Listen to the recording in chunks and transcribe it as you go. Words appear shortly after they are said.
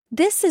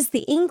This is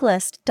the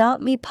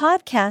Englist.me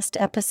podcast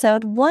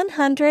episode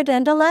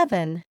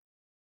 111.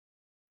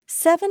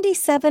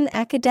 77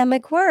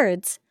 academic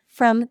words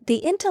from The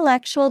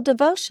Intellectual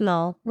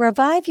Devotional.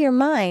 Revive your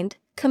mind,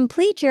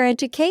 complete your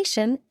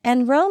education,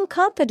 and roam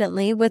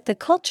confidently with the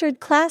Cultured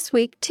Class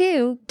Week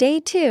 2, Day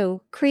 2,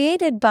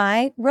 created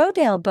by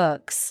Rodale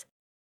Books.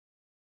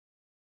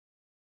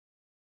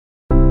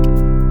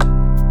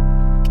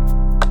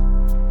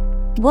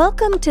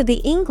 Welcome to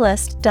the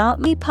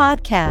Englist.me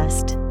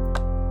podcast.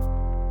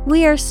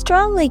 We are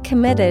strongly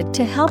committed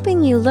to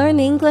helping you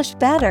learn English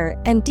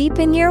better and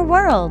deepen your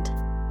world.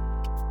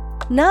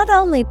 Not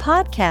only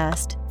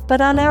podcast, but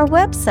on our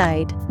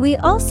website, we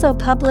also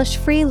publish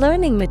free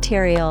learning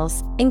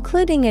materials,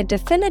 including a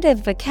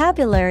definitive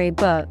vocabulary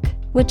book,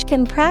 which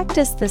can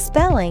practice the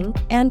spelling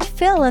and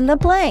fill in the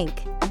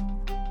blank.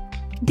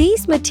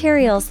 These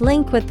materials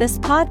link with this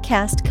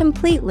podcast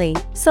completely,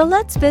 so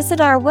let's visit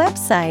our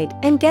website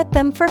and get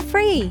them for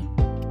free.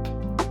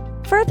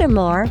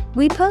 Furthermore,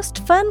 we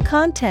post fun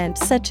content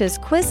such as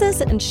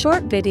quizzes and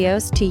short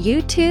videos to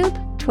YouTube,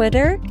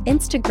 Twitter,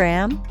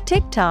 Instagram,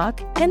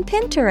 TikTok, and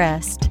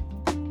Pinterest.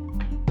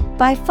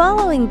 By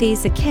following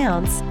these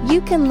accounts,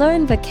 you can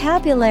learn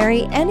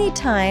vocabulary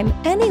anytime,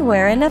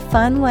 anywhere in a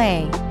fun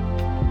way.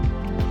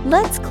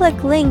 Let's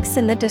click links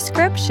in the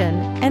description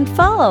and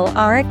follow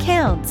our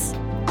accounts.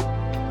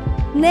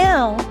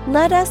 Now,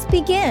 let us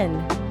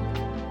begin.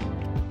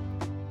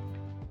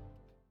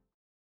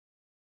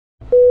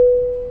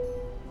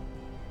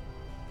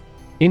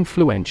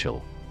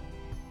 Influential.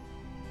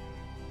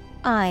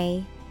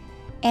 I-N-F-L-U-E-N-T-I-A-L.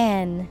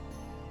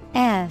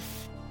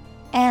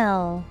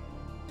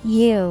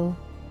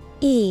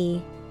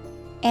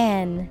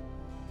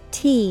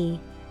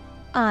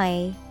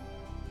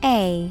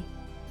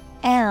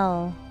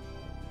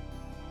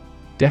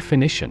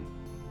 Definition: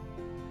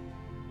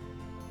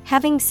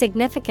 having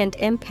significant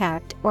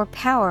impact or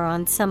power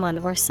on someone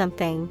or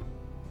something.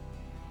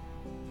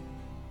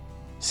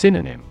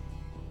 Synonym: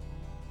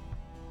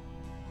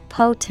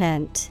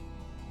 potent,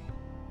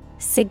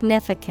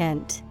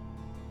 significant,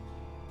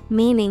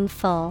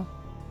 meaningful.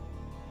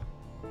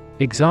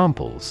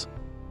 Examples: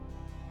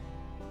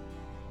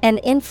 an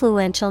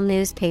influential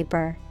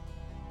newspaper,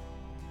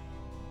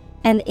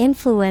 an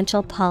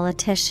influential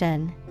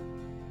politician.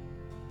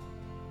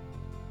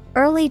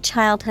 Early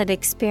childhood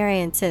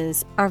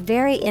experiences are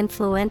very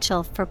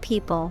influential for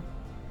people.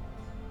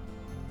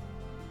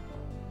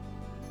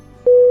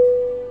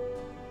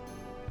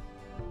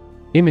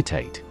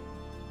 Imitate.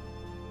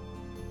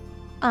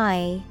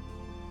 I-M-I-T-A-T-E.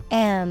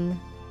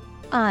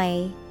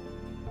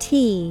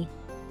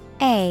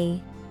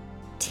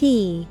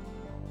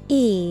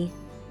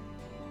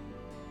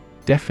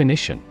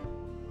 Definition: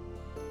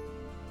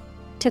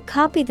 to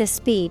copy the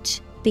speech,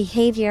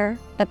 behavior,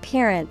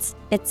 appearance,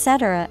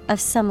 etc. of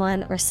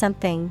someone or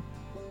something.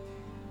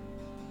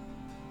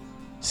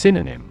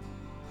 Synonym: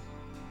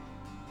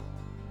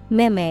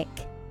 mimic,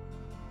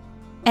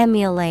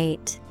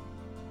 emulate,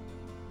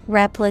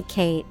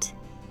 replicate.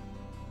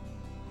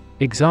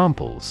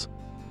 Examples: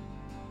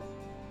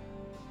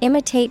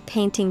 imitate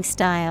painting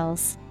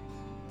styles,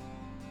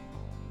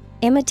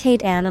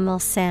 imitate animal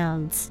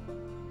sounds.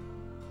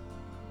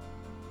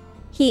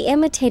 He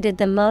imitated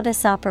the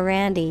modus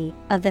operandi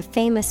of the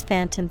famous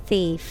phantom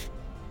thief.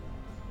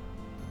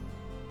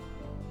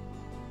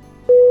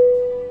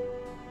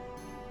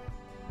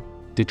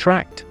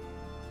 Detract.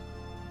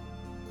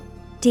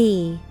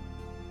 D-E-T-R-A-C-T.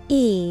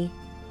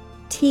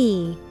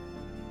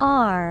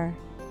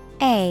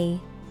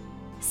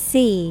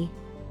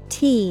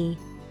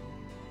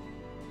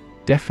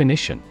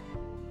 Definition: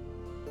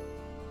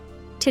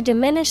 to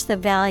diminish the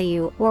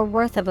value or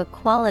worth of a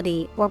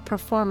quality or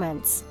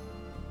performance.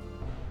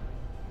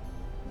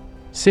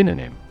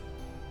 Synonym: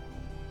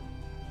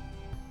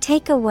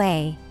 take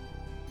away,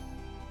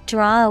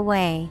 draw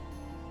away,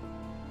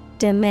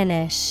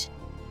 diminish.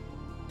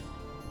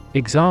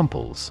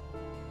 Examples: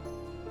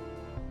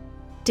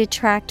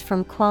 detract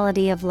from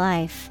quality of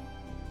life,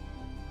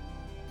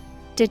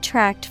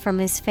 detract from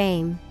his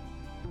fame.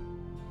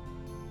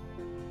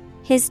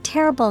 His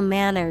terrible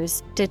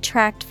manners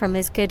detract from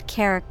his good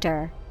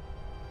character.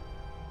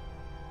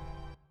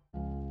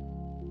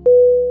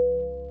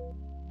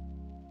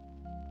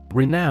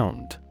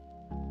 Renowned.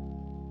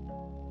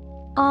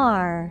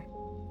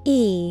 R-E-N-O-W-N-E-D.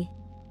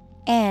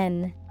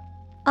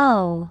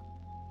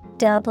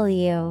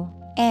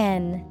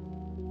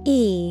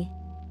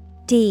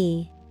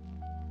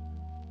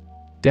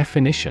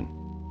 Definition: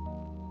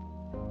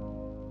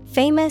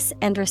 famous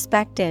and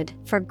respected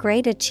for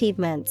great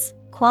achievements,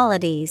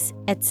 qualities,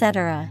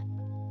 etc.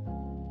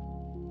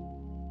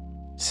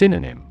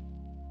 Synonym: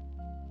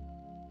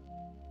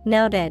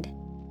 noted,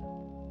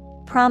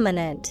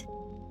 prominent,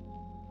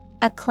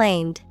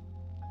 acclaimed.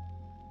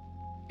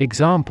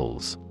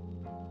 Examples: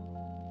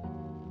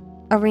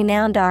 a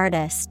renowned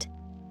artist,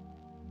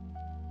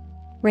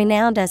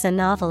 renowned as a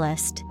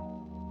novelist.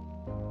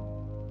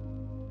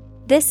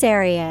 This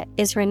area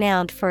is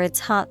renowned for its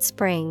hot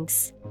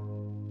springs.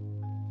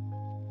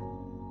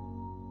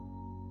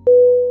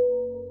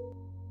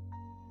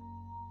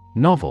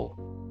 Novel.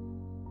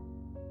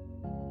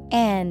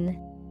 N-O-V-E-L.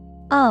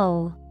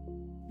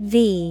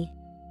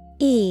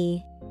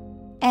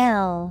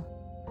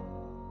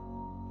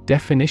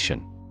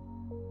 Definition: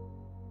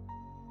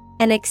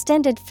 an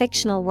extended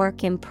fictional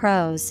work in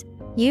prose,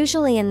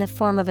 usually in the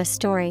form of a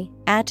story.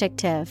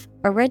 Adjective,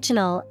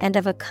 original and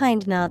of a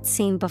kind not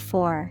seen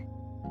before.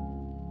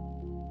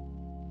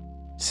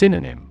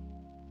 Synonym: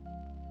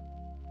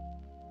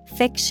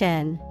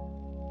 Fiction,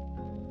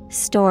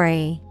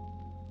 story.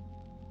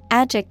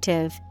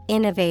 Adjective,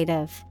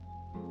 innovative.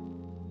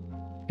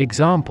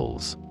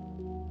 Examples: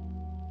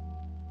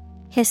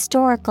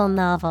 historical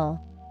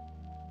novel,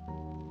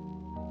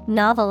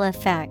 novel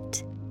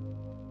effect.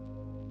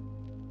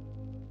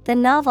 The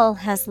novel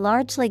has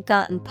largely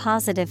gotten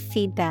positive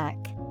feedback.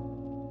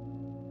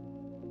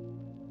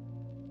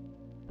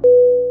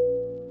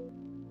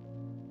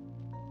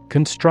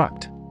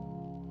 Construct.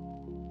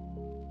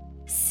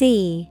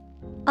 C-O-N-S-T-R-U-C-T.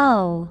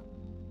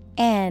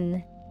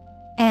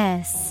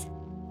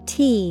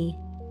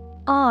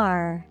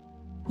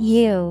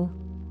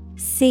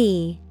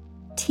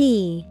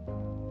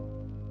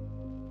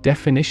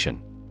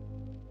 Definition: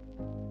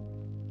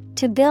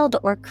 to build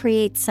or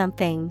create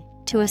something,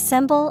 to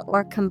assemble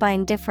or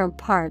combine different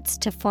parts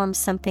to form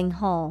something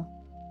whole.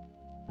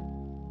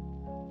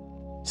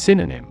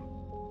 Synonym: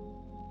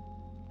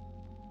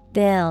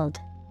 build,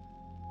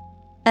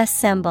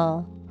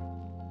 assemble,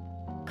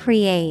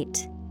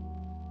 create.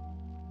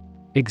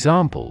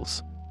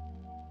 Examples: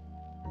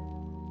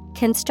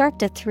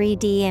 construct a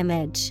 3D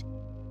image,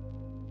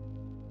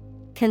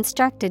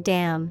 construct a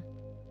dam.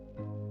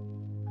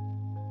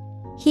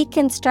 He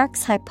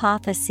constructs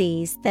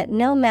hypotheses that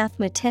no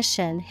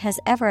mathematician has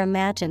ever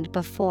imagined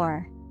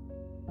before.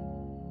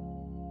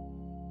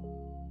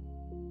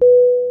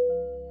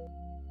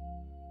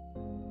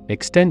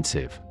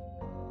 Extensive.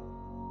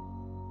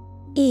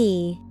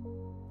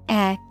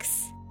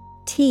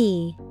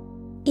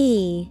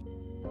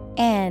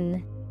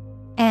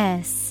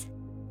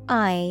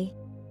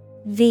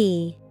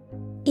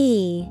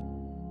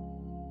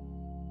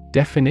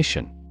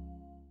 Definition: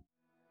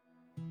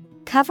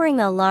 covering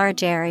a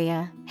large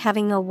area,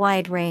 having a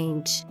wide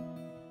range.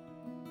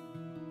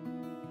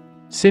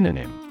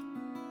 Synonym: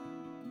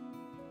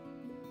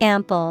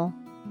 ample,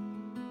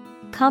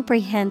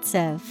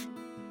 comprehensive,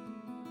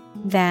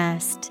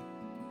 vast.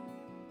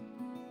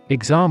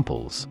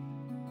 Examples: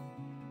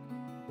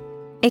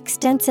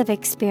 extensive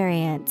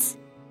experience,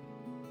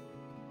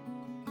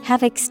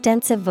 have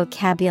extensive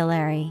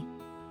vocabulary.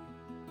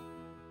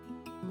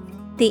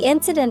 The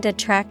incident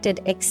attracted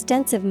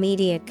extensive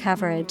media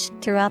coverage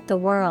throughout the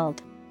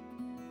world.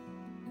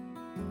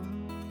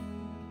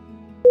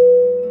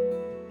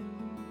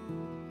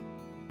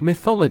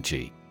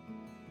 Mythology.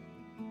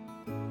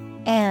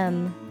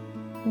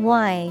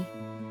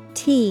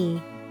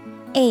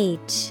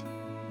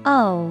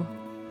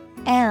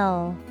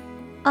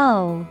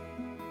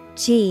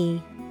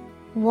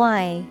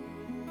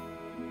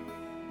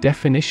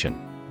 Definition: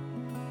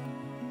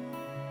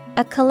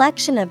 a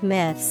collection of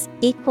myths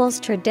equals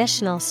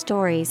traditional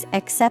stories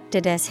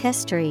accepted as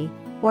history,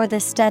 or the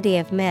study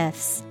of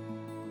myths.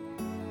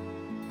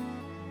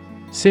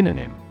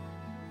 Synonym: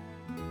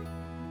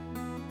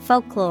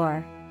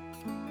 folklore,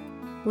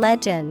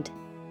 legend,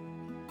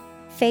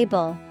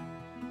 fable.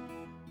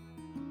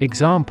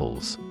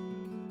 Examples: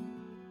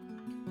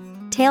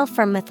 tale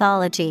from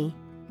mythology,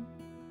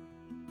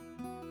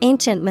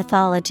 ancient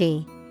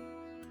mythology.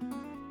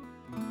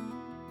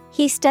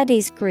 He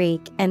studies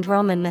Greek and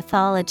Roman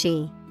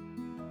mythology.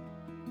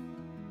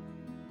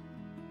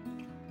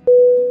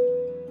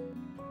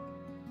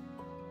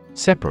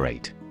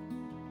 Separate.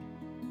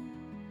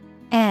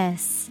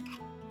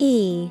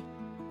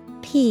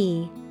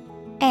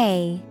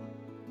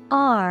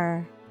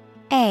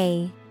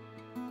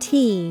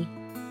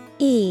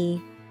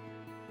 S-E-P-A-R-A-T-E.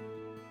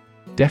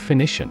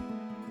 Definition: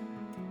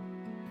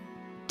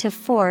 to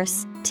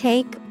force,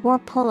 take, or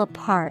pull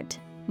apart,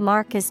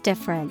 mark as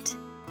different.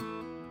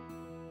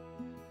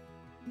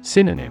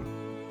 Synonym: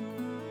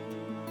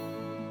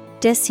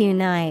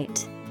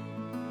 disunite,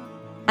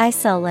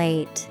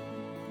 isolate,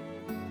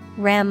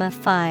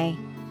 ramify.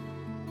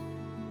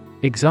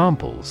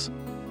 Examples: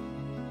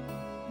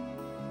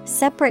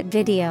 separate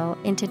video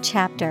into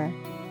chapter,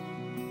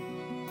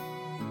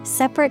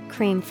 separate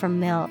cream from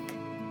milk.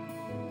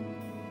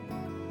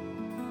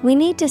 We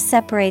need to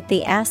separate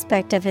the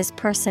aspect of his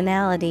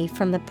personality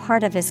from the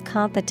part of his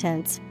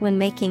competence when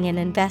making an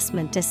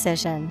investment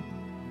decision.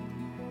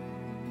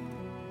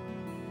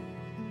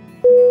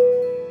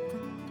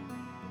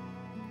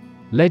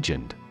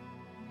 Legend.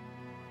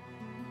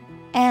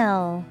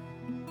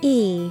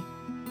 L-E-G-E-N-D.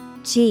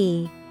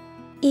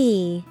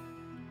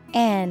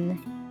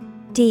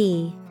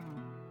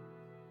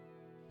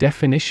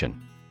 Definition: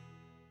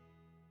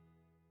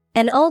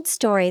 an old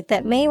story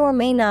that may or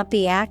may not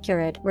be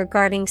accurate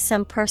regarding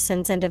some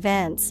persons and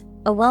events,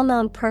 a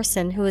well-known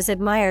person who is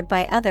admired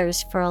by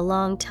others for a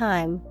long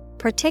time,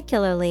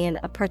 particularly in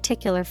a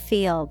particular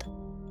field.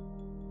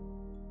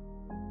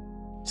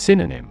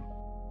 Synonym: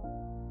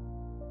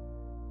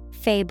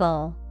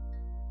 fable,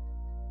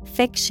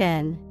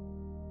 fiction,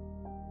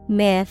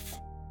 myth.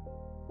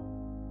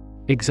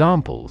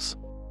 Examples: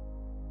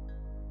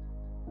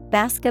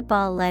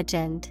 Basketball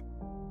legend,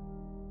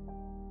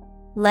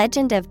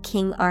 Legend of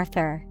King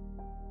Arthur.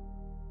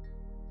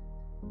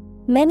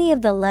 Many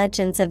of the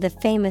legends of the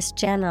famous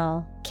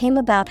general came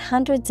about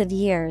hundreds of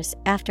years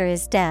after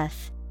his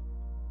death.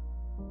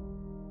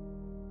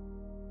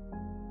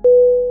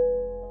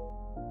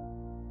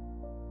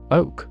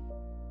 Oak.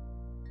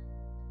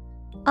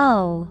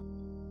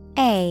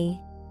 O-A-K.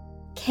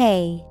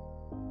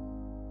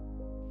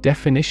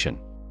 Definition: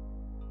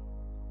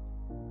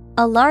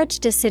 A large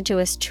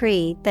deciduous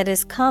tree that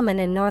is common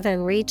in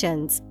northern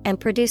regions and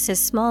produces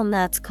small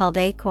nuts called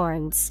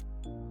acorns.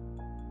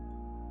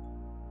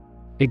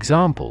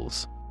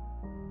 Examples: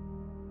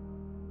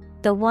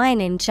 The wine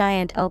in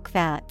giant oak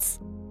vats.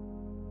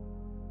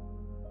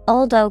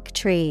 Old oak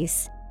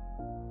trees.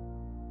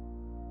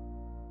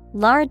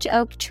 Large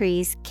oak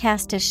trees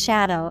cast a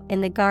shadow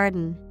in the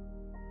garden.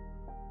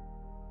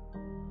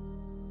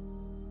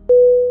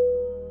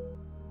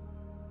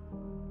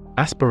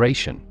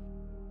 Aspiration.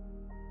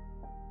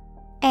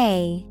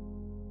 A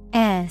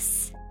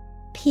S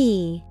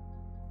P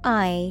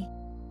I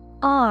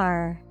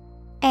R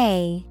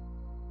A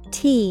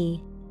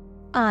T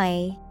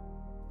I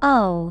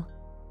O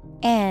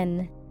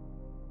N.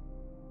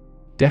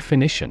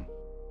 Definition: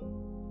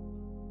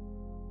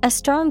 A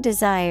strong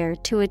desire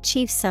to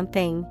achieve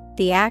something,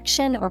 the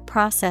action or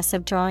process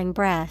of drawing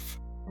breath.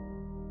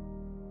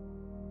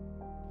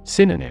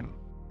 Synonym: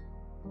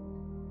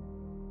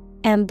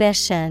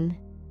 Ambition,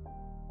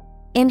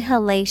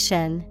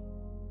 inhalation,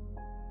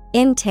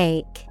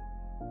 intake.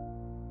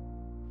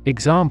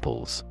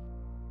 Examples: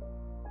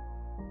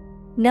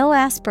 No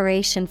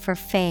aspiration for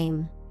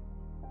fame.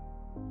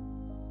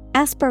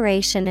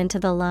 Aspiration into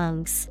the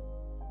lungs.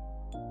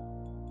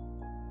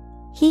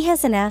 He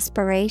has an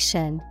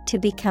aspiration to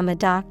become a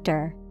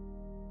doctor.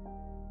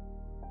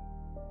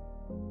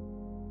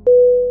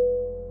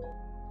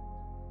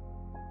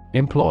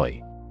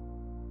 Employ.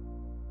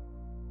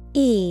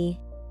 E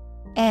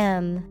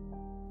M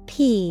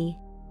P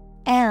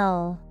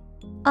L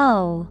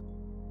O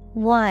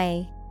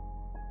Y.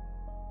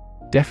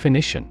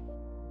 Definition: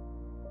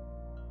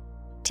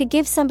 To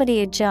give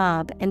somebody a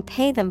job and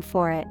pay them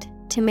for it,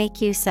 to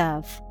make use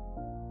of.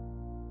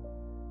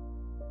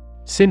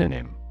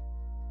 Synonym: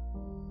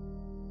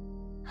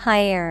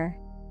 Hire,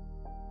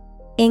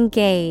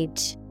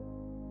 engage,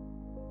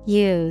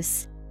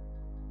 use.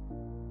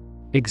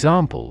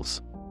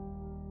 Examples: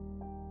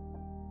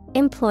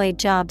 Employ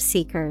job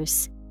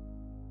seekers.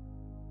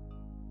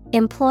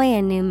 Employ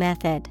a new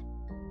method.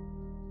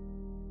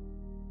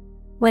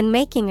 When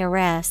making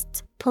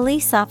arrests,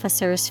 police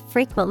officers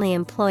frequently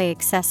employ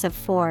excessive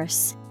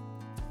force.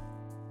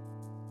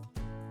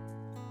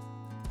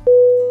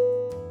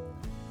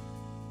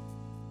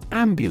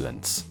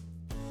 Ambulance.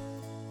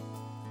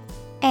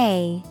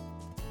 A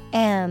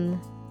M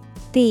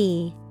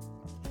B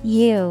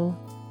U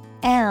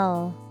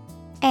L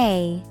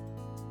A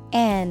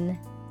N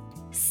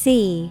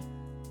C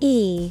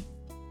E.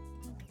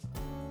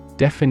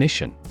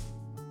 Definition: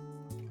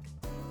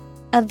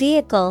 A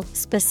vehicle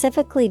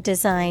specifically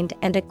designed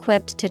and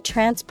equipped to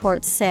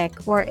transport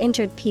sick or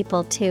injured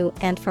people to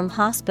and from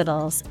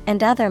hospitals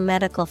and other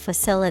medical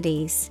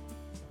facilities.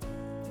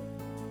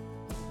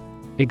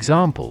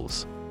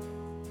 Examples: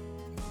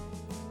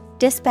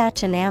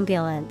 Dispatch an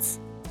ambulance.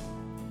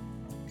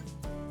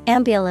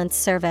 Ambulance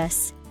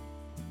service.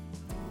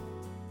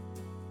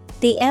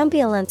 The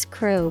ambulance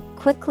crew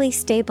quickly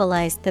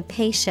stabilized the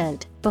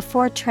patient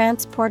before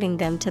transporting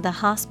them to the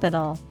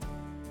hospital.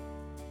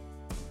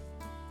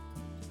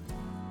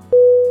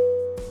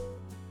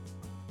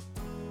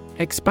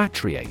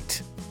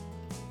 Expatriate.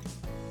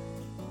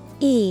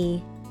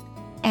 E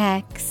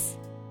X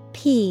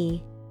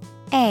P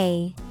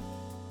A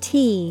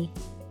T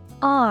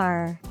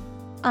R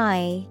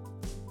I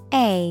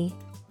A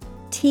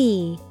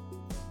T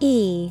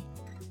E.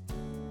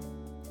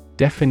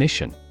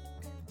 Definition: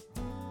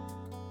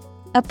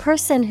 A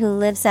person who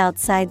lives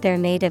outside their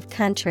native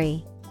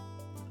country.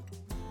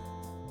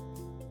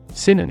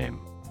 Synonym: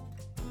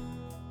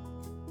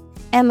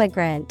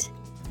 Emigrant,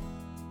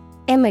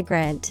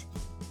 immigrant,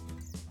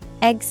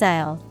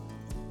 exile.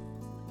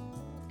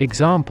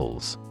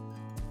 Examples: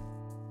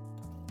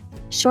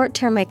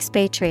 Short-term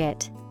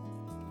expatriate.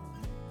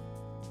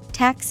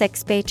 Tax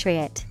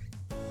expatriate.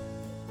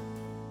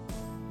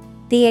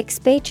 The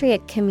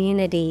expatriate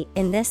community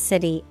in this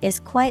city is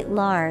quite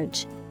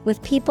large,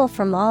 with people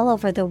from all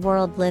over the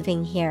world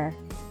living here.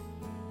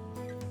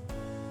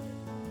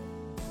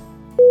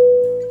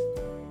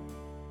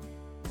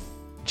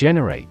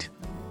 Generate.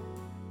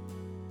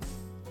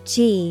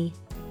 G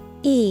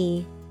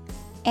E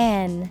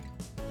N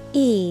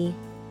E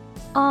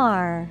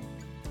R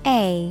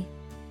A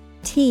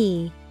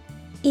T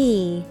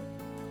E.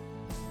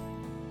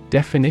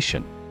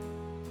 Definition: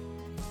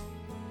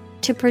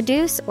 To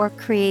produce or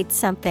create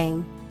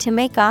something, to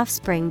make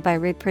offspring by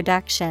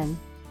reproduction.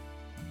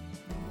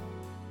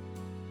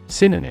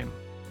 Synonym: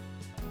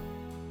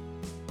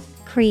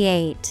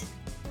 Create,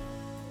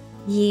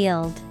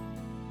 yield,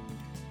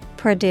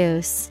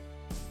 produce.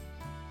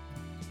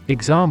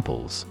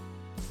 Examples: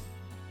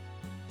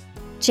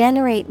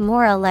 Generate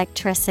more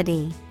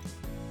electricity.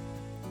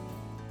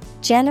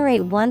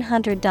 Generate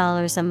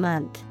 $100 a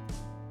month.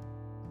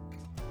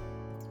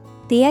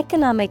 The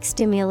economic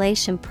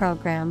stimulation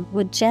program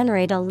would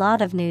generate a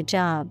lot of new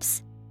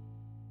jobs.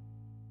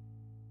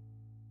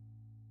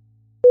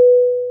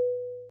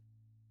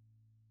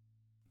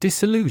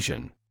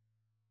 Disillusion.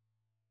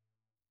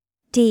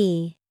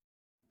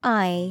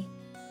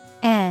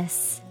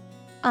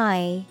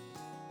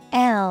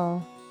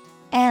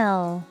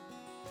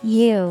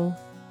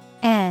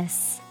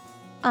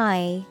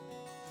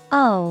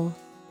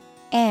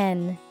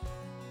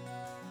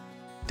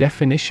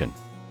 Definition: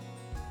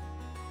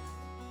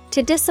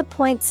 To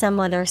disappoint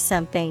someone or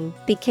something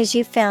because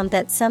you found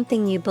that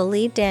something you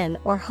believed in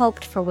or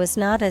hoped for was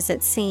not as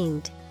it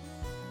seemed.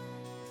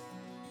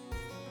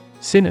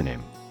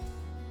 Synonym: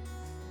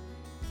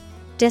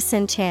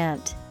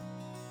 Disenchant,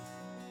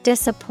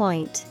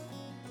 disappoint,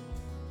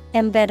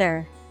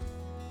 embitter.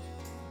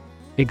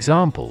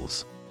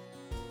 Examples: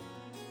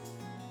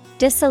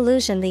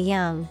 Disillusion the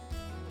young.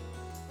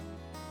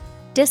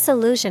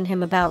 Disillusion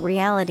him about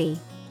reality.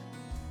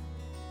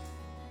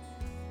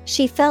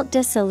 She felt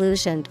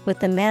disillusioned with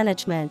the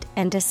management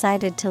and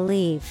decided to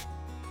leave.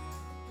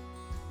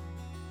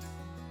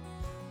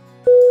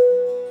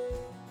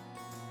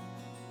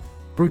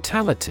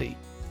 Brutality.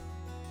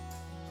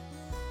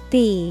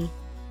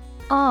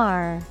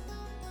 B-R-U-T-A-L-I-T-Y.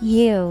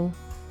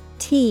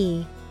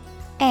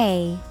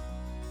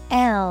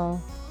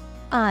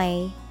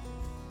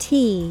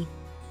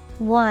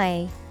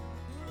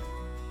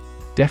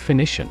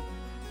 Definition: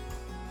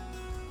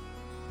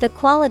 The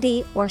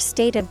quality or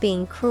state of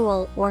being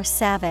cruel or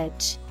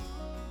savage.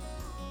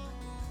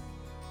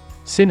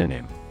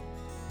 Synonym: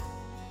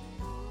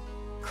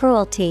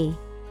 Cruelty,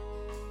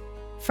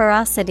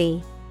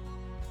 ferocity,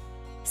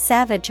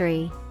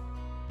 savagery.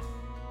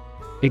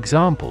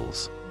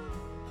 Examples: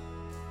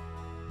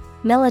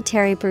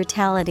 Military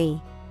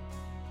brutality.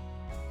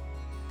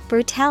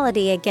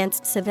 Brutality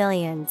against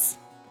civilians.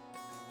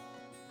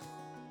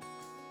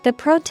 The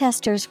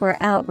protesters were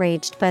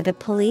outraged by the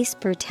police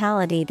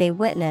brutality they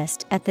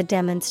witnessed at the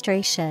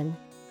demonstration.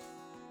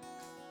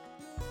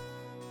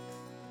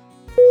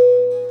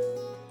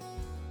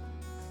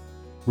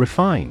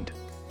 Refined.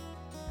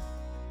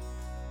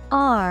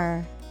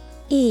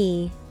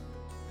 R-E-F-I-N-E-D.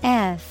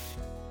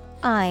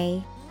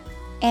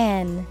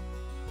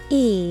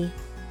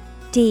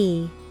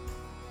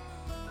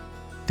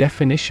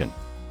 Definition: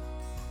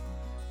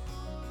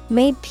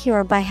 Made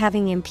pure by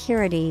having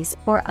impurities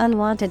or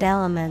unwanted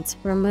elements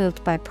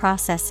removed by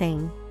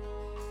processing.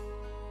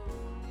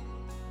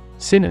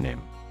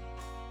 Synonym: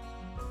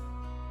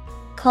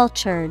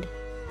 Cultured,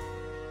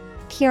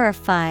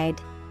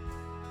 purified,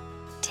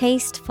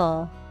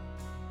 tasteful.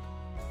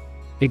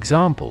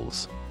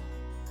 Examples: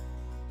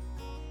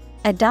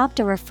 Adopt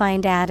a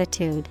refined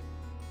attitude.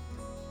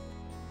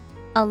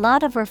 A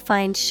lot of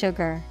refined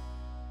sugar.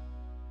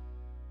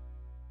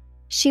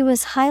 She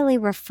was highly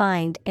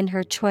refined in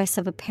her choice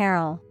of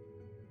apparel.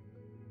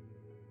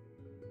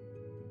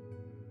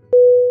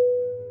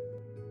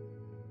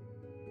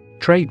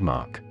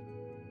 Trademark.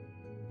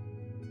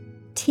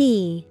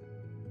 T-R-A-D-E-M-A-R-K.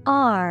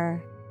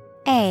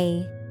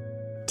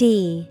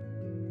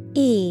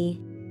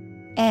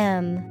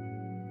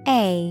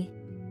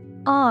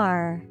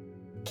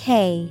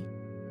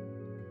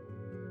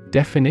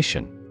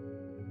 Definition: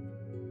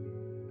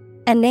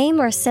 A name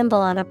or symbol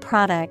on a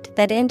product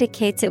that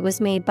indicates it was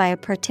made by a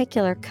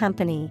particular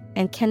company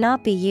and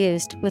cannot be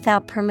used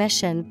without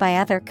permission by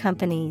other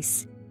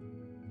companies.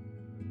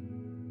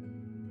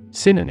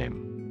 Synonym: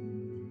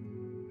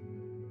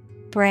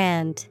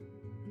 Brand,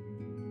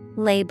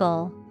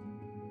 label,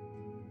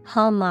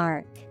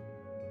 hallmark.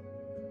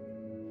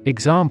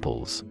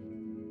 Examples: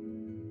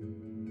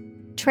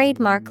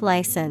 Trademark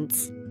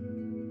license.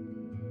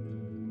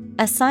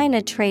 Assign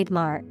a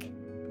trademark.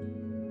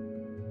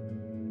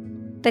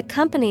 The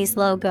company's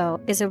logo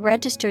is a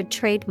registered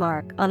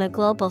trademark on a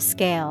global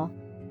scale.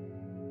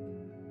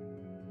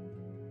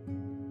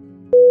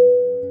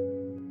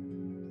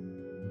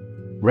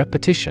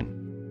 Repetition.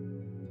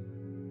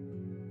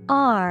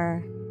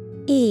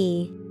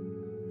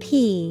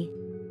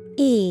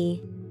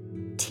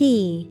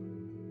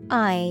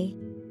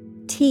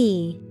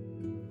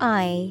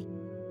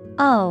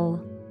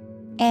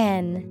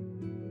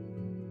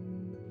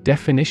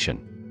 Definition: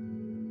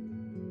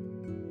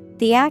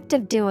 The act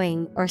of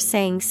doing or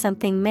saying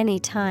something many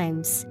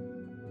times.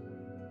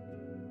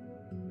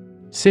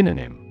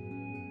 Synonym: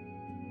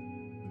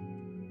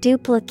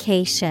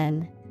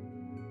 Duplication,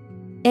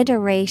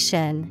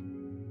 iteration,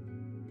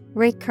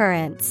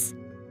 recurrence.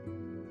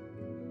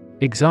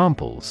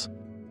 Examples: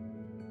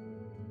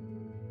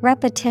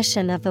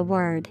 Repetition of the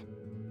word.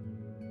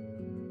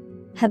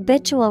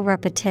 Habitual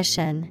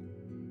repetition.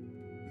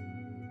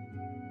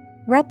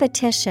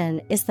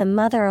 Repetition is the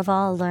mother of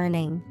all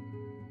learning.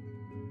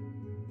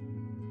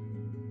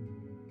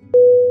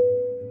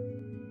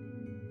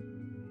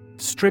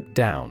 Strip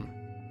down.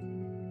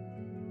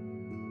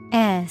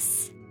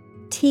 S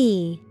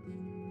T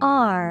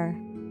R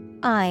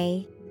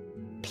I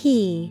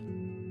P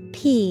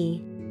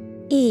P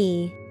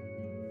E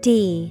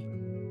D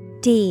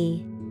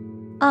D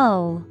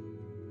O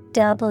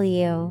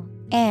W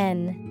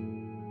N.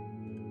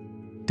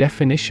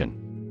 Definition: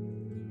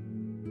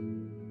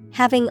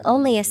 having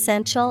only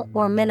essential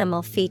or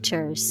minimal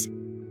features.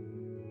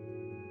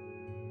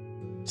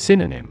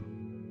 Synonym: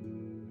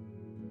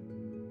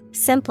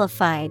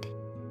 Simplified,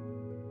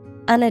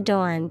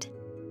 unadorned,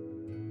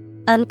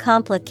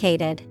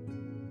 uncomplicated.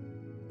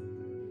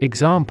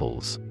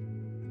 Examples: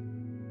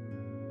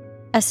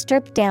 a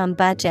stripped-down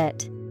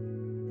budget,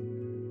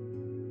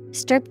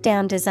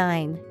 stripped-down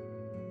design.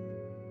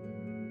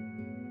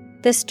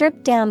 The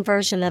stripped-down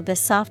version of the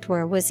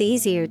software was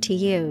easier to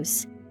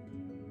use.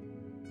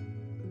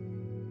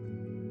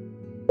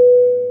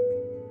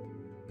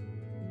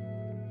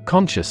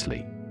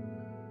 Consciously.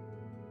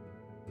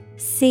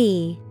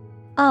 CONSCIOUSLY.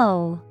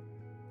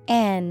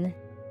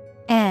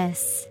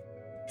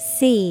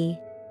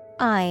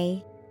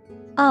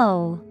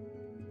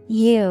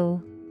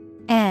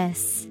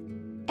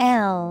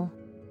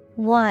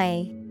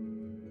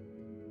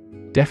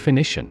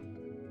 Definition: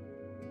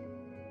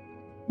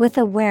 with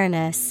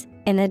awareness,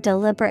 in a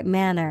deliberate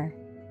manner.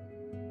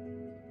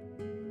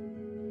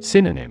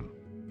 Synonym: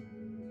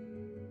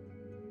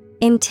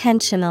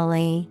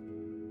 intentionally,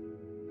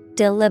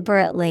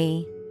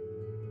 deliberately,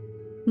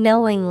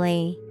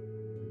 knowingly.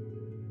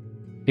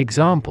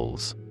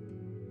 Examples: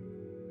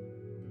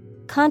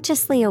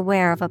 consciously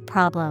aware of a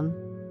problem,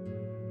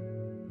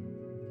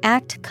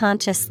 act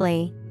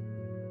consciously.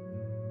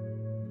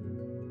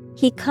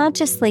 He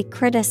consciously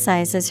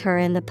criticizes her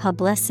in the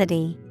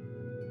publicity.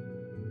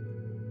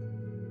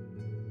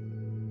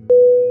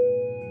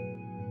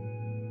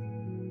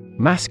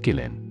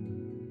 Masculine.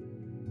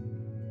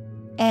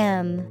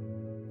 MASCULINE.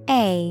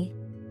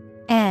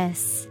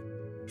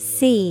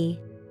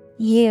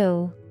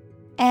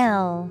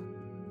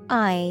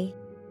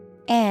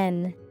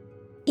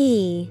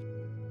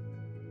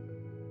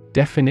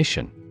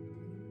 Definition: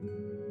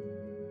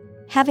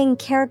 having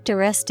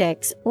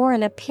characteristics or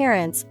an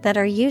appearance that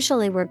are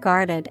usually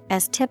regarded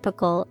as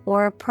typical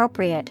or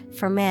appropriate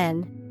for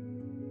men.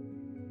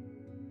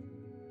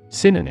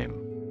 Synonym: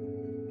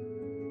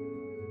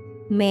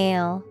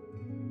 male,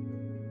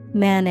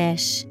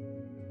 mannish,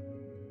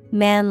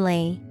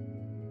 manly.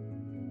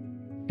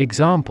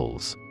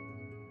 Examples: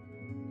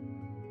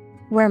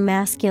 wear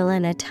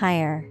masculine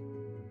attire,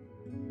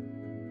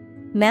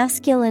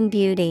 masculine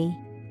beauty.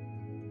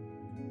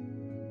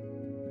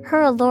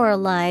 Her allure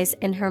lies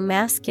in her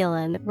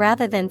masculine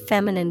rather than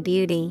feminine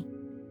beauty.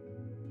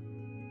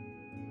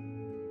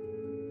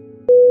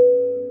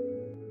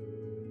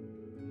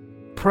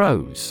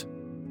 Prose.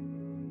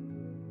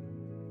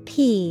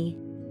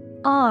 PROSE.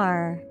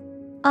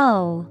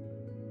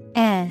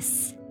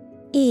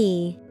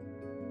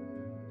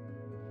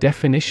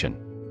 Definition: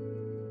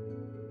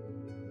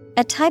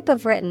 a type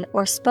of written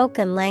or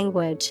spoken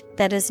language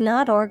that is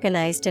not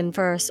organized in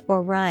verse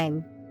or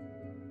rhyme.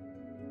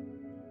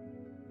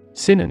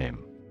 Synonym: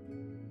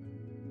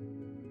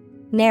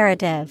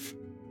 narrative,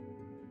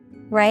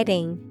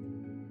 writing,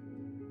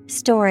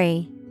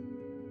 story.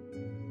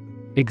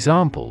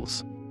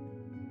 Examples: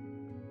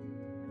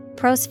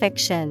 prose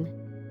fiction,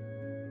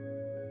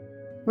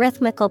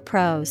 rhythmical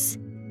prose.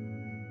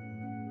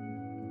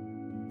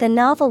 The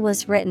novel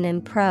was written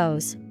in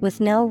prose with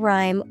no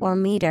rhyme or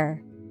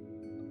meter.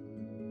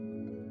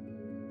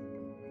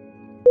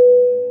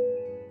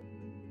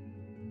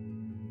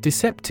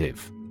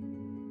 Deceptive.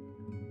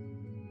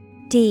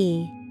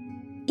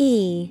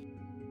 DECEPTIVE.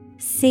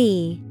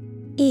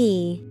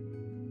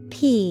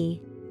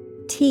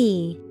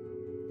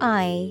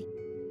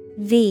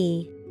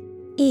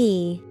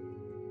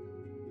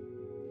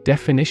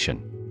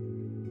 Definition: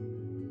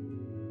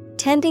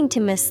 tending to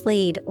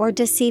mislead or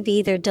deceive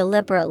either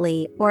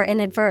deliberately or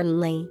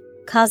inadvertently,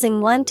 causing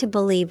one to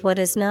believe what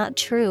is not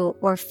true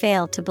or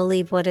fail to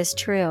believe what is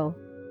true.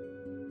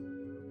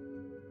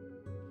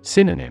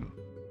 Synonym: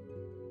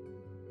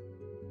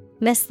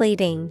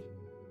 misleading,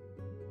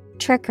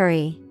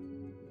 trickery,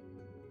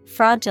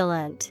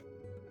 fraudulent.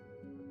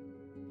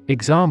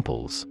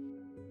 Examples: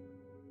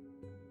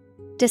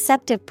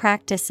 deceptive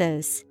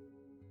practices.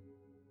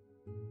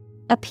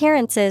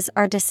 Appearances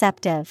are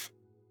deceptive.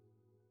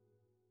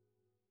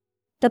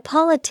 The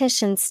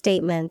politician's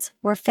statements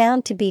were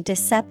found to be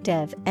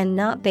deceptive and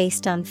not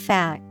based on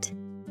fact.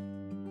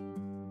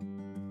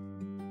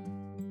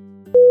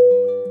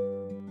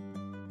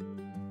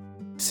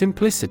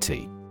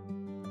 Simplicity.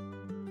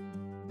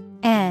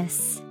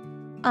 SIMPLICITY.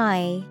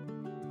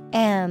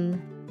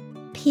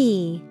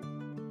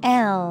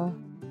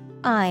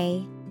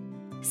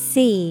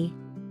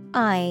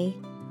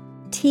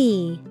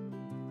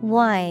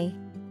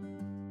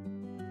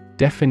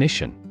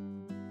 Definition: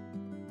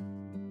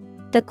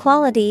 the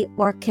quality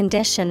or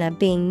condition of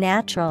being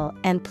natural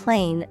and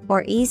plain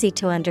or easy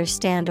to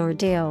understand or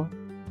do.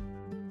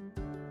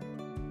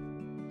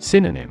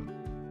 Synonym: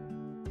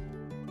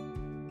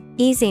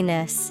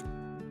 easiness,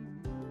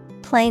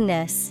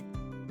 plainness,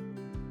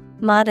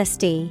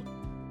 Modesty.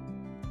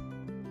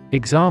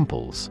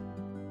 Examples: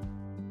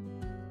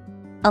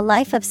 A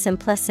life of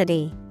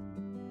simplicity.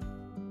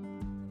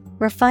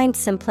 Refined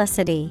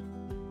simplicity.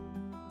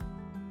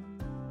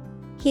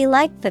 He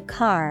liked the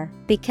car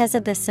because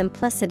of the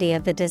simplicity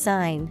of the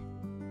design.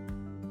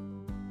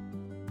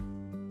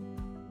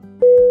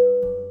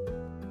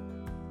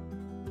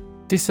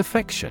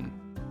 Disaffection.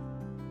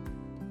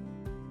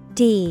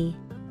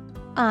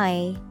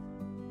 Disaffection.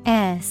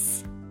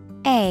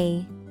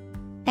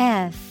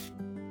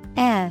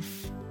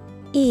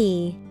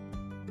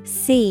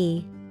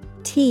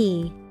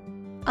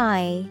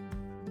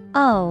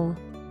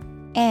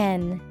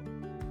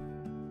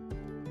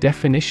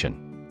 Definition: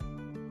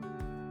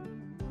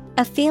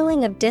 A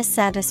feeling of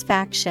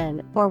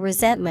dissatisfaction or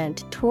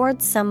resentment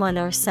towards someone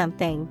or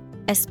something,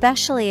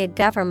 especially a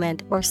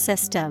government or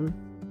system.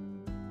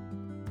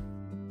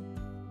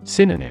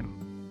 Synonym: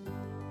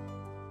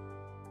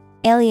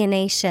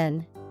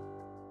 Alienation,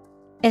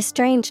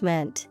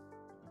 estrangement,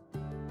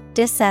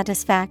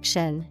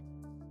 dissatisfaction.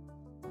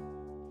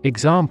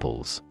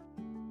 Examples: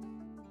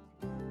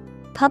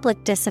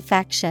 Public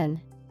disaffection.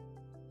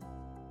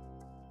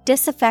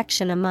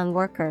 Disaffection among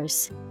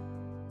workers.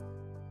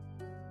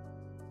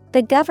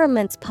 The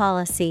government's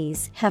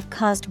policies have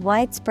caused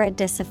widespread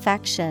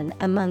disaffection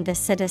among the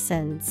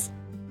citizens.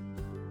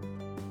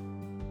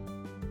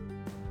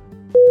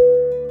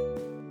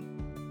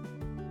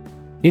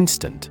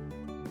 Instant.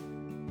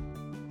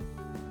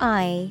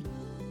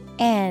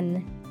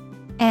 INSTANT.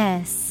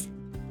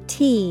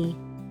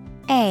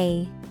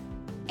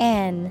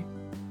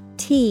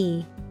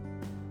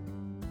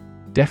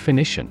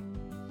 Definition: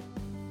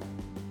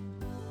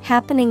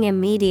 Happening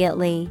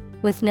immediately,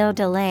 with no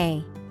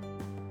delay.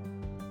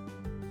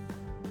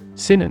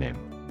 Synonym: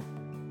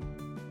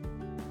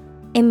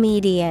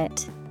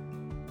 Immediate,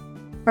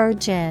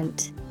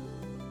 urgent,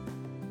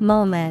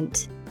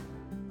 moment.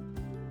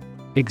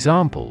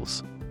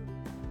 Examples: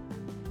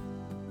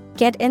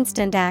 Get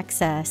instant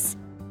access.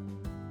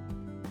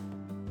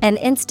 An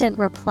instant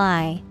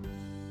reply.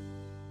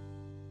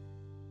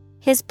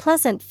 His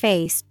pleasant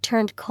face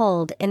turned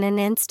cold in an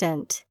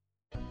instant.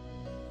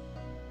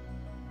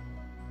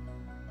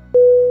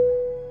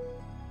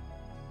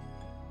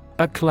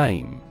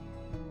 Acclaim.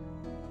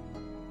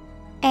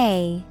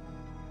 ACCLAIM.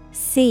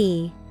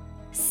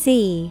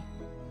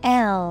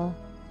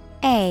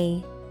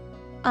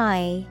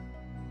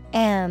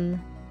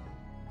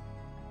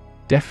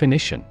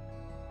 Definition: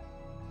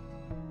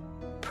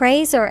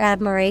 Praise or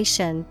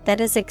admiration that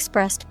is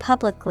expressed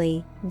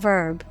publicly.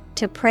 Verb,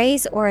 to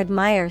praise or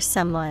admire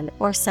someone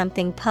or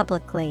something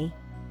publicly.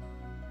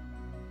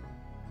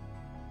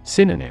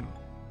 Synonym: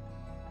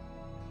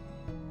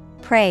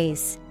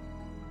 Praise,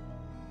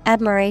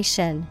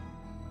 admiration,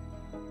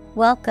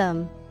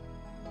 welcome.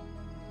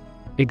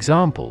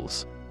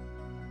 Examples: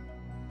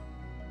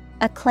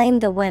 Acclaim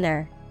the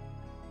winner.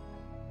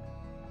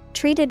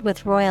 Treated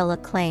with royal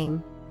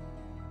acclaim.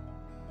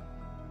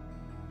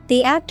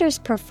 The actor's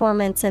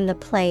performance in the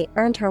play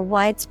earned her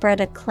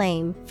widespread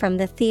acclaim from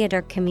the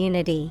theater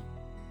community.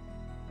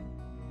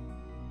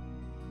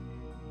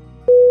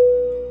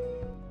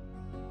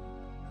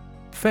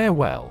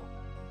 Farewell.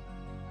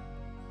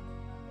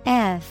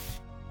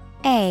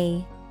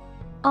 FAREWELL.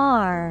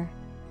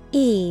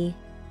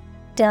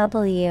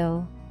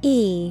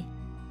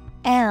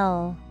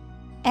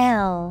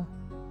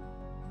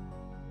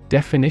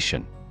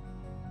 Definition: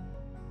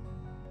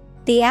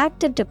 The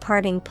act of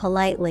departing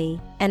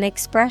politely, an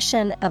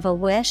expression of a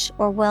wish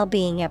or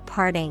well-being at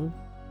parting.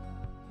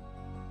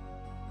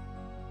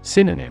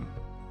 Synonym: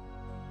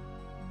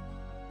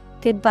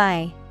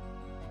 Goodbye.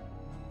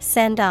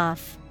 Send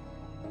off.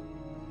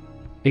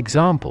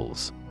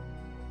 Examples: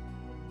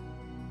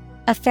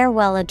 A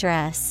farewell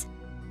address.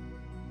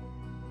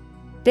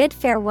 Bid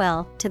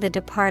farewell to the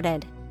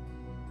departed.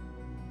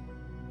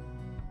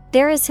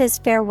 There is his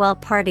farewell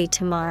party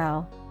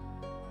tomorrow.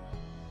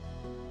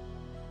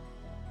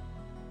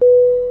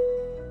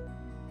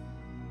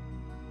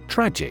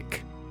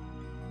 Tragic.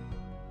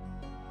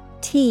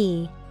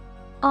 TRAGIC.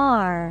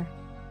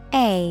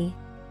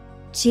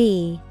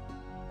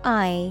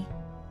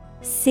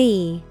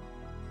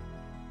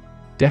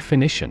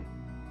 Definition: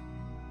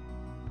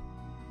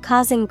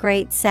 Causing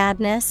great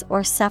sadness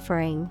or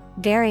suffering,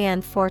 very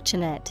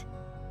unfortunate.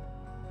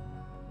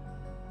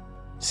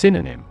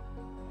 Synonym: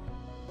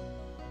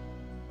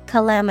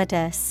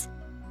 Calamitous,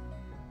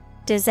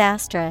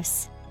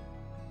 disastrous,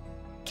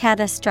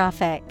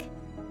 catastrophic.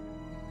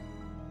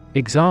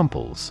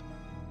 Examples: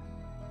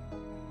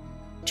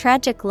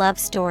 Tragic love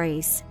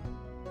stories.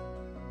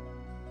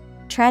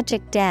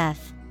 Tragic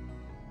death.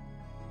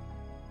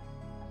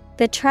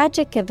 The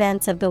tragic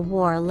events of the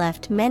war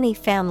left many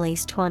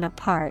families torn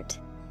apart.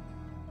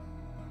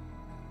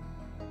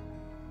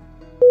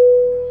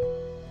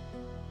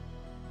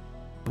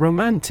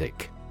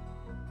 Romantic.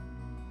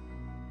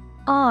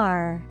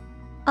 ROMANTIC.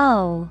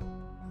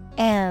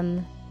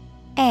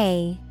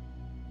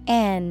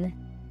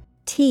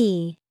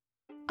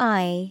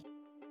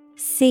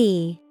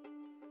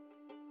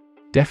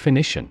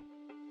 Definition: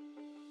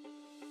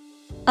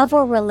 Of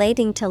or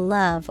relating to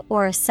love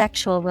or a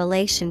sexual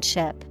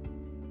relationship.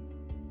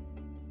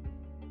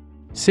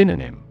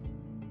 Synonym: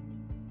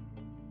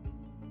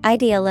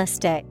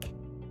 Idealistic,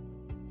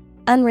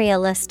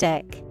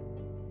 unrealistic,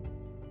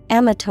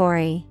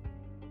 amatory.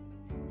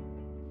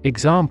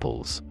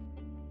 Examples: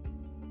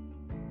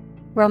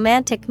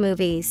 Romantic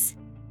movies.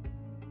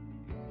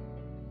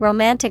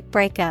 Romantic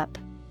breakup.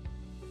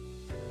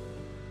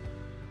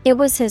 It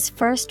was his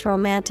first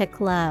romantic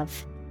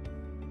love.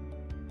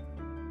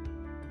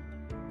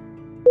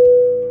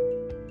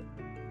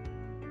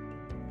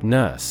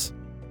 Nurse.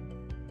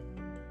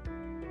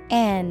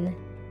 N-U-R-S-E.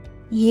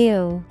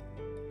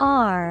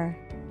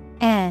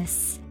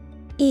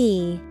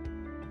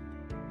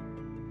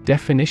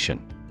 Definition: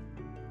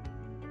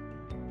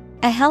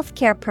 A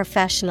healthcare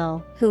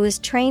professional who is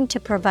trained to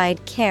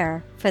provide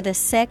care for the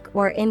sick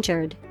or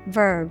injured.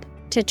 Verb: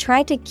 to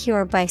try to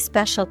cure by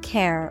special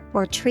care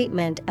or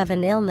treatment of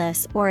an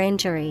illness or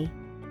injury.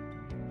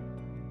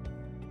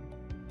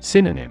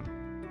 Synonym: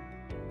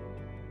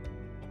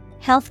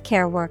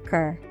 Healthcare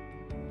worker,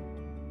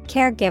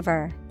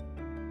 caregiver,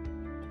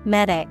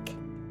 medic.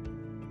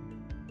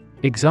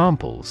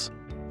 Examples: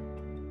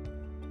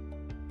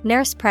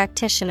 Nurse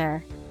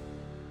practitioner.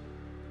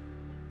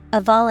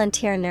 A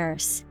volunteer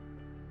nurse.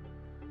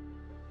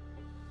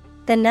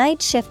 The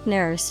night shift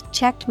nurse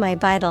checked my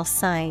vital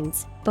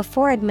signs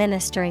before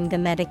administering the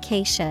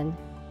medication.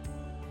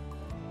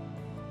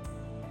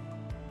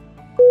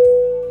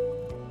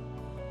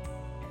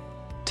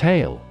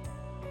 Tale.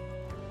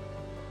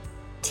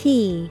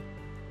 T-A-L-E.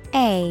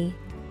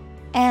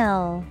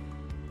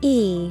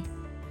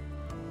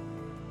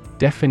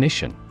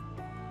 Definition: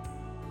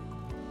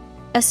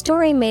 A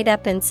story made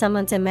up in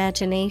someone's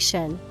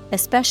imagination,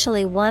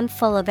 especially one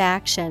full of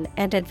action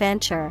and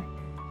adventure.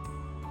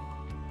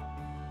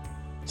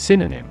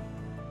 Synonym: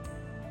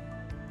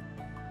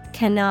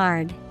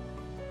 Canard,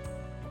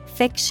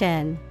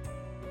 fiction,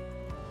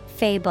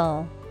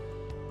 fable.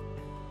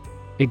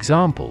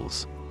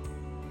 Examples: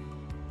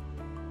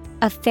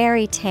 A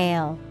fairy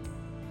tale.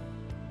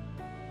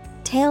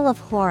 Tale of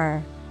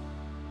horror.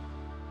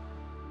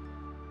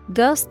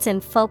 Ghosts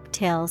in folk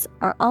tales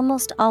are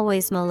almost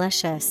always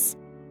malicious.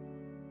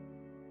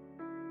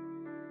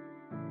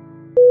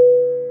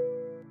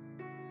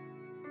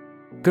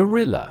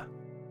 Gorilla.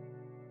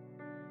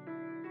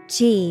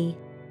 G-U-E-R-R-I-L-L-A.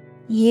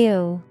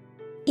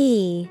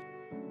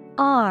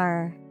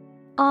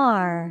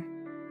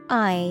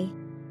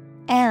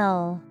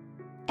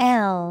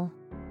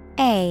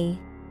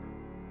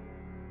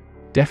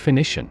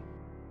 Definition: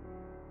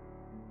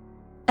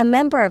 A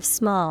member of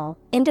small,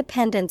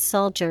 independent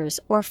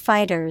soldiers or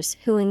fighters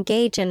who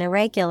engage in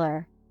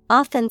irregular,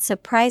 often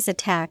surprise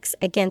attacks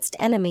against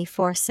enemy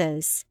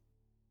forces.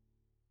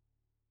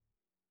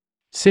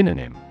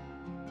 Synonym: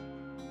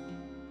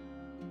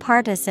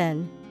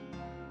 Partisan,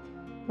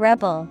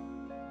 rebel,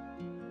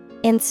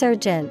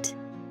 insurgent.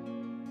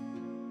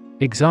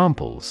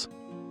 Examples: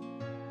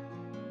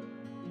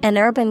 An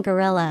urban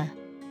guerrilla.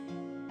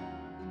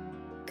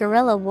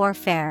 Guerrilla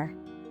warfare.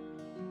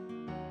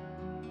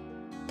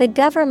 The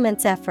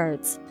government's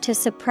efforts to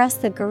suppress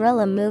the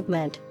guerrilla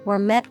movement were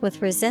met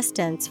with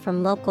resistance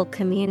from local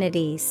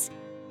communities.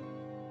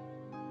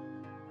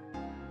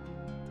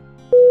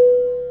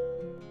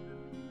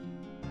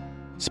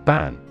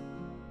 Span.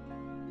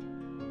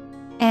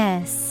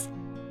 S-P-A-N.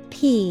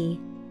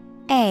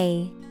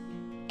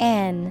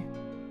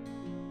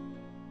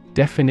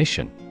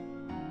 Definition: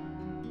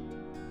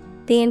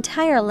 The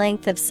entire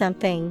length of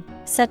something,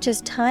 such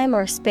as time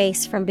or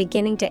space from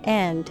beginning to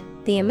end,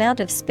 the amount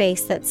of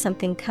space that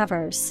something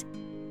covers.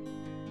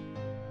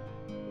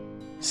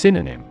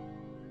 Synonym: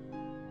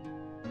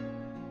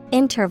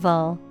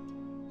 Interval,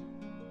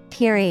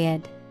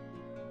 period,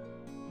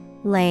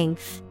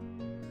 length.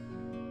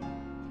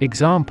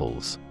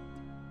 Examples: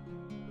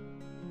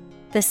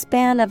 The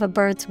span of a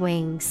bird's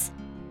wings.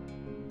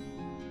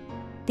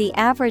 The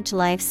average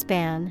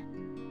lifespan.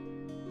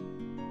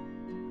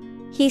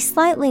 He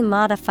slightly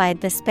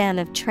modified the span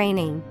of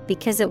training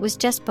because it was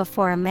just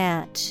before a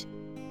match.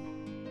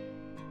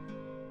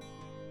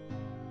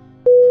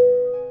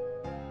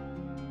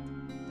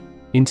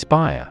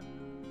 Inspire.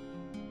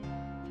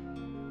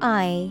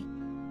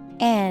 I-N-S-P-I-R-E.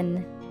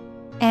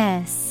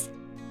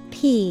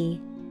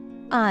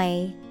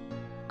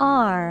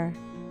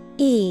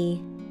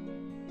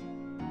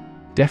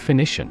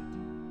 Definition: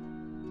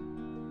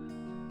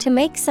 To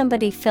make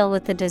somebody fill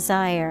with a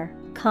desire,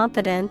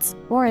 confidence,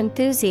 or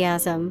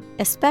enthusiasm,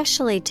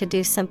 especially to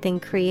do something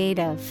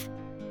creative.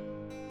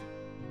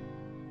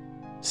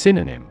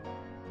 Synonym: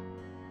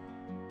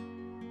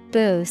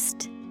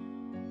 Boost,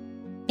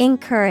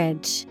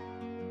 encourage,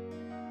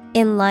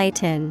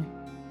 enlighten.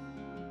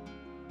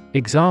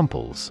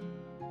 Examples: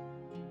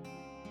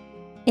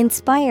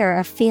 Inspire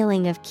a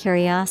feeling of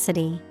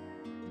curiosity.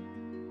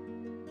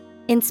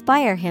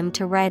 Inspire him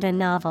to write a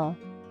novel.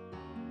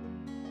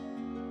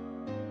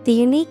 The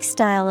unique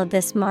style of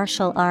this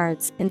martial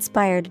arts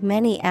inspired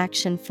many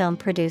action film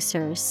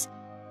producers.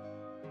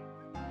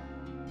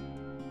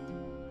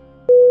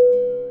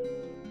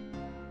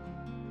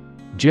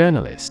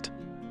 Journalist.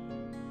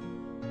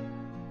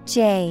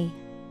 Journalist.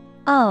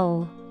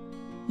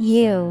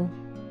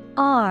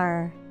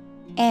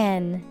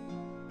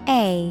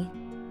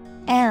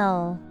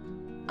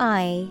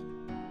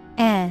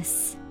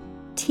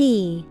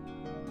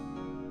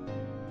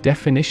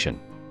 Definition: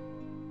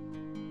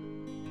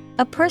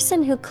 a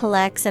person who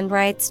collects and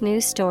writes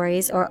news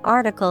stories or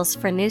articles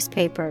for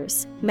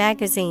newspapers,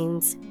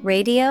 magazines,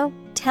 radio,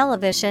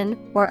 television,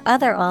 or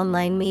other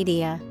online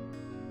media.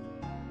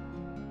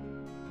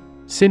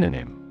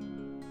 Synonym: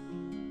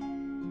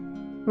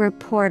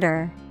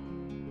 reporter,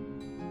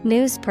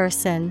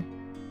 newsperson,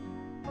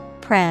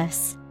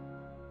 press.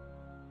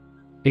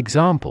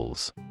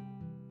 Examples: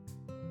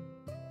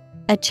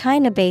 a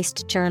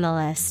China-based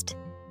journalist,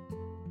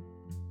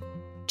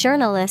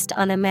 journalist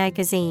on a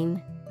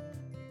magazine.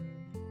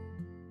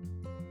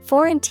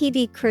 Foreign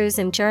TV crews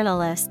and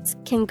journalists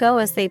can go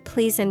as they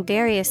please in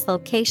various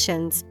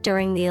locations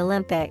during the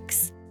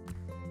Olympics.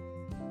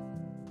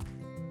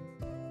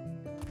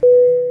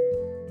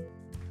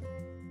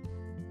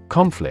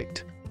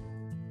 Conflict.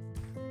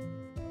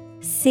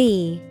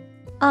 CONFLICT.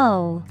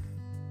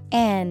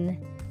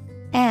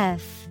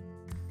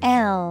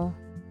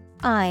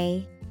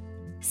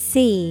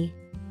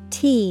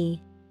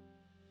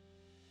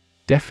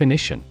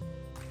 Definition: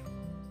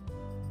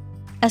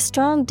 a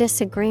strong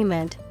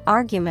disagreement,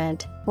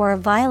 argument, or a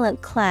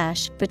violent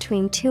clash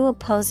between two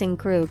opposing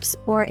groups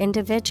or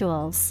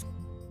individuals.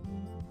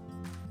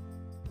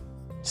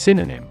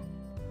 Synonym: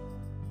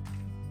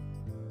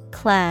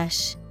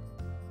 clash,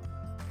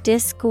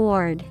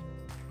 discord,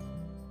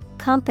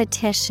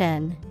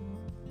 competition.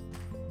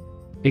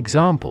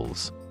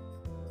 Examples: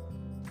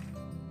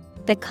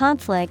 the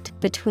conflict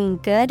between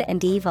good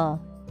and evil.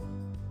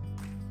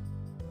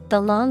 The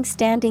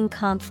long-standing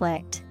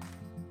conflict.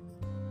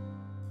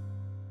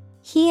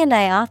 He and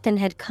I often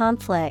had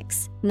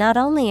conflicts, not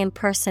only in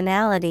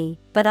personality,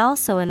 but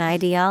also in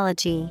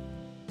ideology.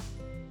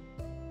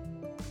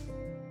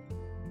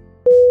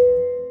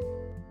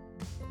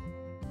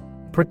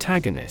 Protagonist.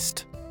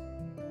 Protagonist.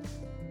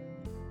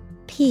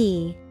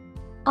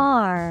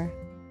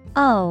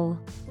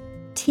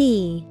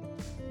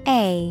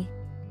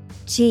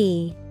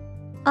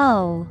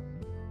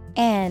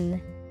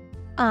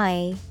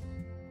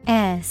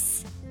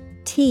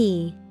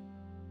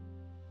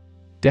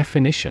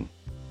 Definition: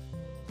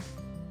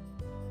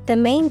 the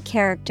main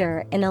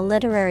character in a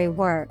literary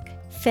work,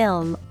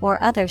 film, or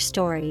other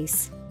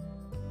stories.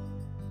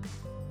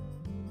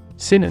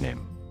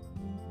 Synonym: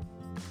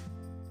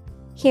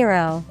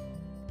 hero,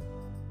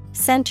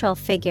 central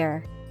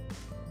figure,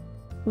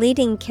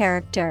 leading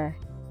character.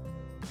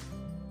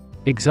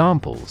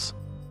 Examples: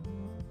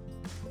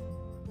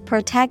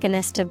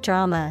 protagonist of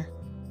drama.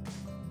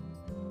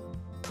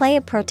 Play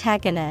a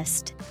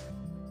protagonist.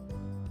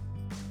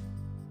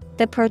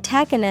 The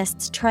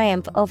protagonist's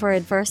triumph over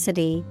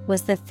adversity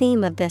was the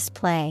theme of this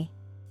play.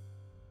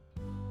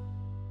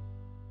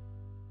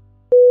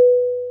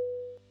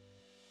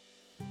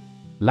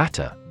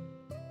 Latter.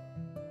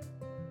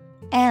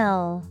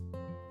 Latter.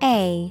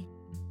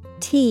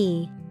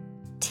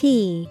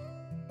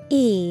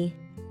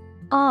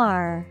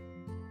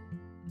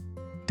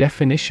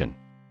 Definition: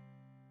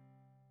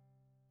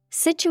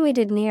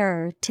 situated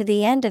nearer to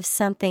the end of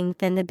something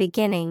than the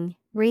beginning,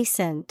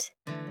 recent.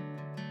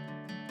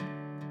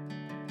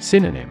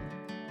 Synonym: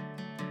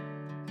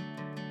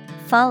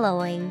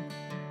 following,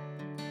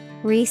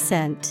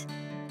 recent,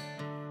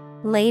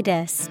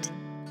 latest.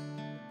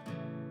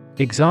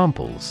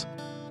 Examples: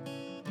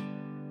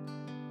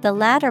 the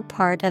latter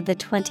part of the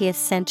 20th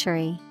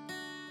century.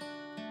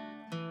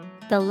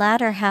 The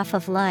latter half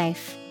of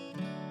life.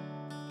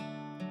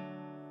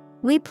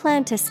 We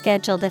plan to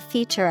schedule the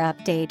feature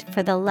update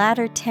for the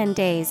latter 10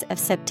 days of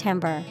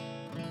September.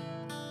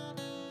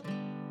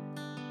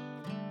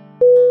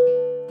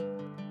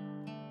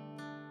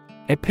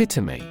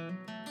 Epitome.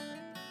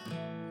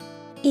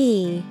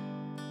 E-P-I-T-O-M-E.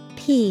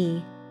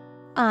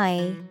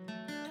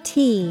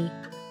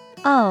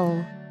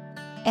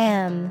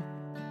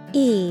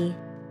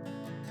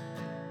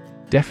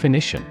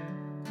 Definition: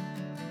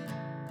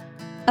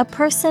 a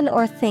person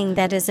or thing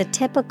that is a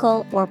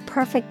typical or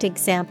perfect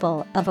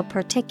example of a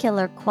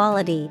particular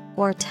quality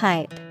or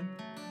type.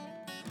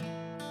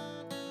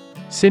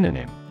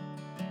 Synonym: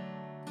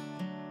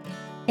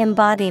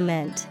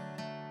 embodiment,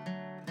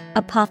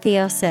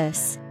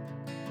 apotheosis.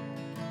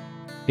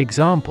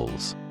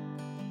 Examples: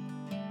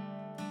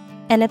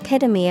 an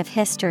epitome of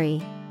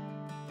history.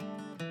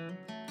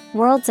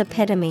 World's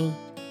epitome.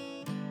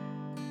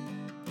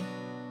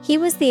 He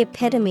was the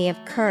epitome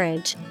of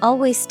courage,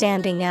 always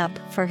standing up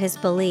for his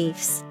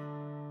beliefs.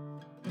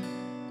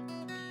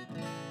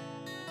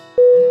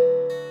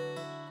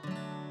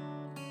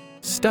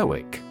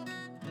 Stoic.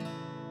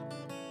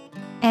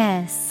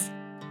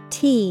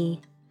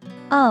 S-T-O-I-C.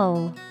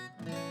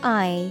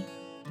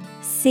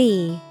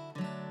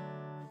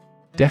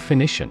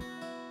 Definition: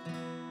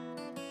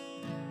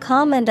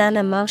 calm and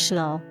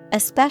unemotional,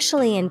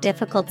 especially in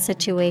difficult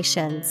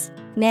situations.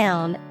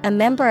 Noun, a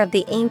member of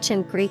the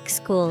ancient Greek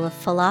school of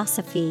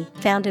philosophy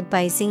founded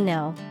by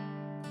Zeno.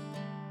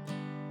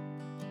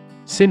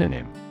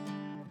 Synonym: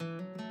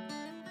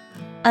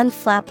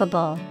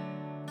 unflappable,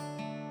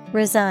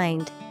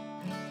 resigned,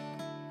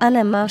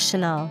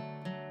 unemotional.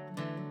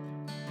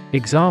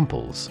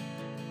 Examples: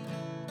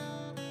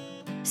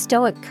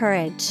 Stoic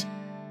courage.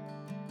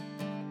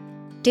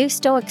 Do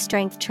stoic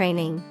strength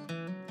training.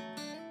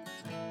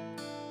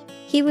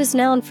 He was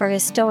known for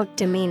his stoic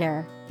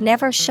demeanor,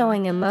 never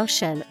showing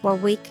emotion or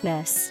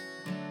weakness.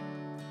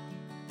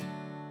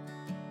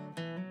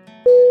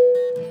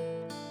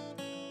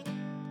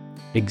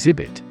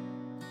 Exhibit: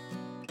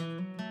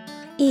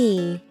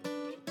 E-X-H-I-B-I-T.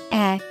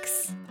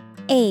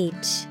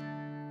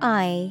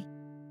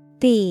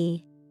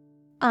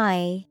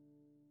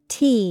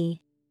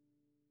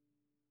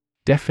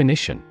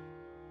 Definition: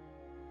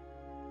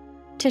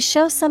 To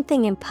show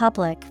something in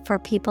public for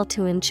people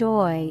to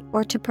enjoy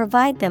or to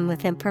provide them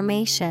with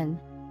information.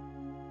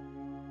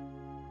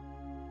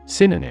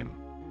 Synonym: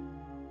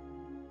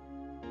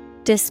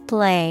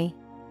 Display,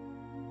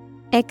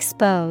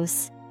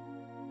 expose,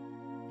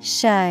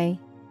 show.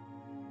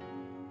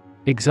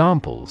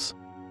 Examples: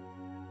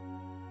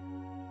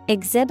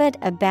 Exhibit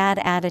a bad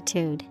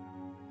attitude.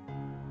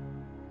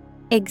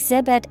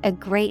 Exhibit a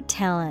great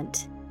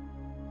talent.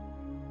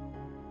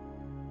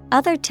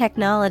 Other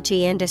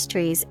technology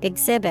industries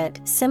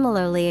exhibit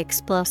similarly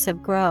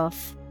explosive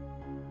growth.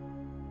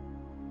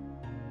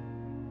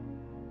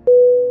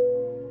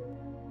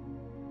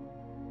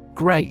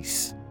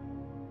 Grace.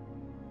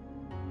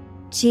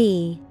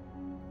 G-R-A-C-E.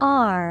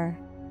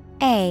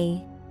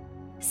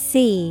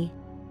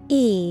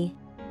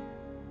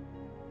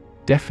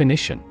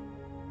 Definition: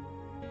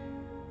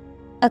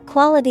 A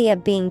quality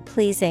of being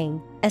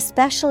pleasing,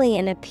 especially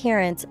in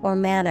appearance or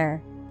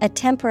manner, a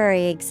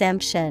temporary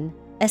exemption,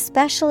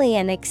 especially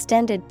an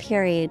extended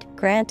period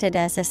granted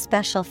as a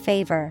special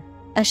favor,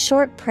 a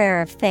short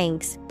prayer of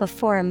thanks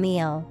before a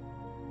meal.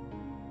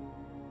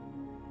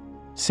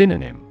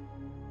 Synonym: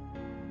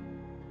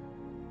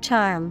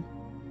 Charm,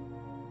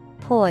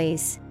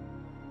 poise,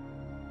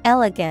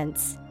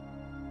 elegance.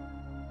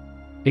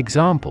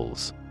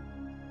 Examples: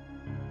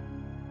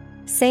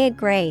 Say a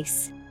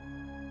grace.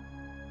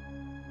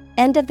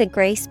 End of the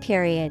grace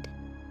period.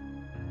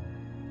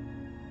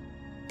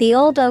 The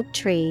old oak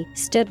tree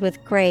stood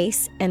with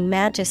grace and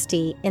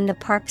majesty in the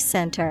park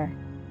center.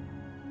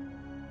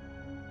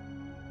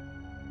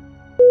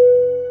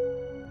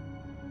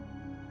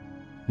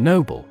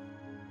 Noble.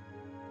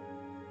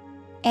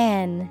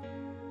 N-O-B-L-E.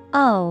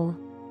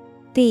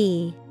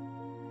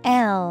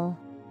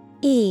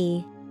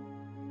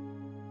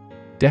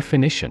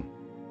 Definition: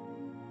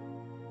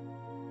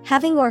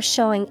 Having or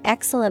showing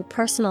excellent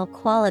personal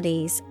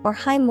qualities or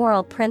high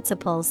moral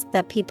principles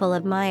that people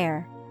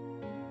admire.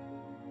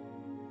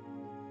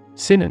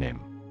 Synonym: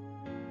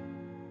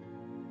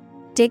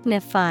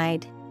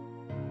 Dignified,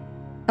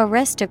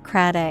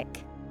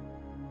 aristocratic,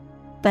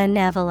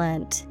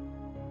 benevolent.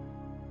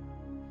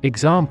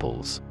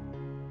 Examples: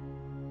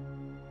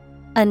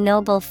 A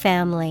noble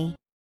family.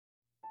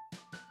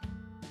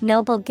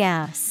 Noble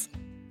gas.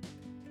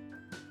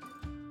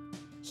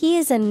 He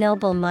is a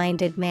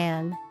noble-minded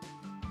man.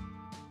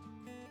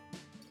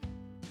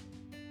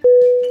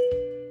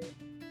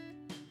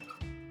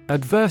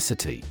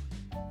 Adversity.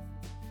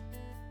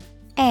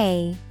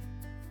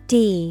 A-D-V-E-R-S-I-T-Y.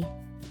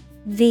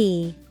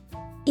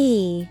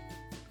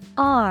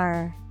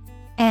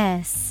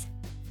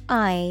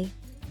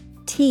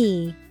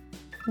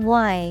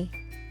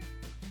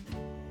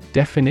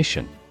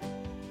 Definition: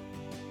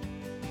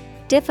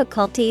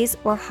 Difficulties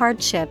or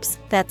hardships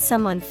that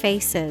someone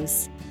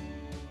faces.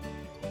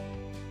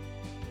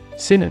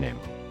 Synonym: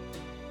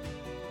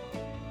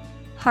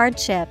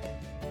 Hardship,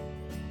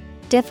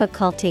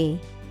 difficulty,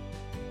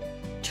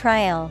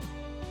 trial.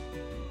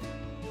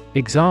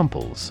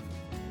 Examples: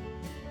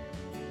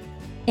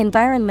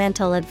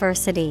 Environmental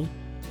adversity.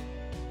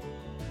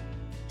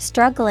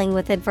 Struggling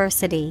with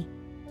adversity.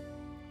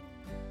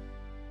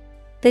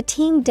 The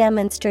team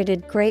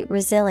demonstrated great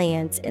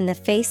resilience in the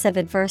face of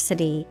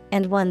adversity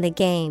and won the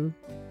game.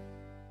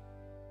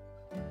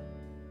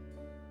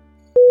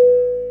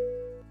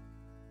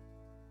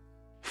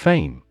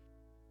 Fame.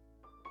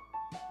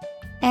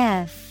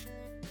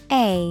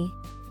 F-A-M-E.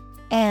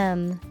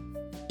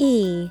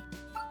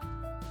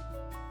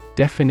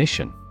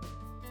 Definition: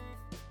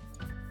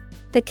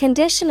 The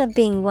condition of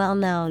being well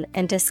known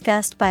and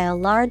discussed by a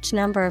large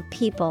number of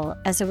people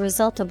as a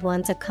result of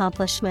one's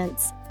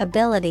accomplishments,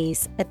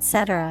 abilities,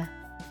 etc.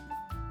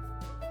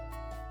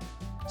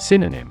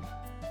 Synonym: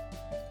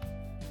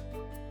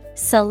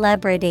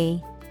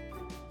 Celebrity,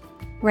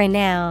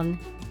 renown,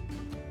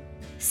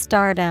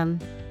 stardom.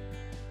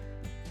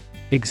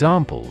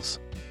 Examples: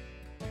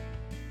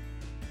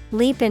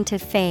 Leap into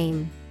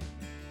fame.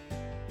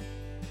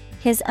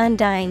 His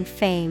undying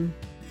fame.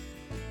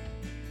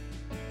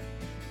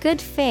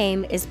 Good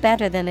fame is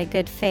better than a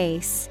good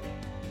face.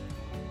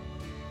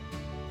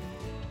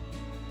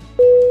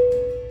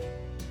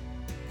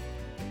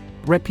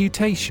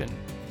 Reputation.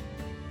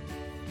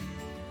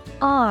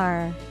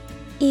 R-E-P-U-T-A-T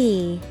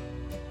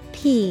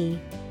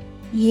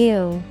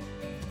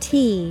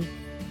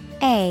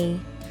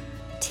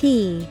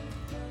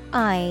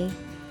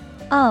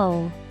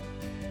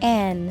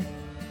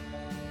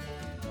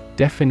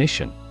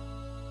Definition: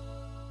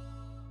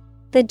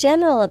 the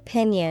general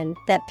opinion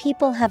that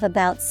people have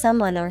about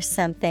someone or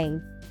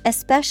something,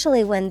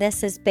 especially when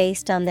this is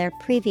based on their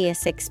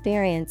previous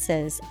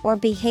experiences or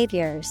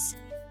behaviors.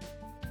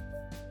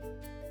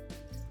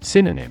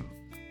 Synonym: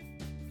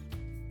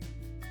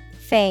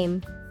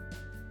 Fame,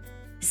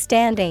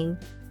 standing,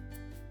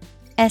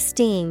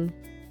 esteem.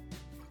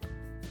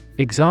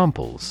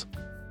 Examples: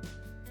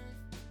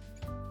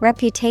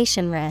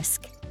 reputation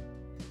risk,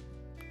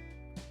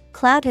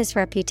 cloud his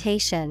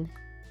reputation.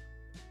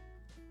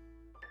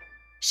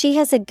 She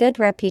has a good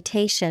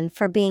reputation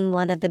for being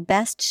one of the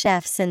best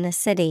chefs in the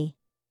city.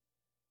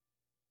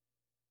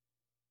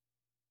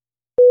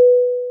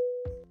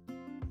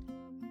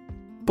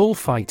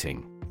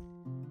 Bullfighting.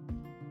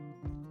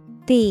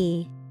 Bullfighting.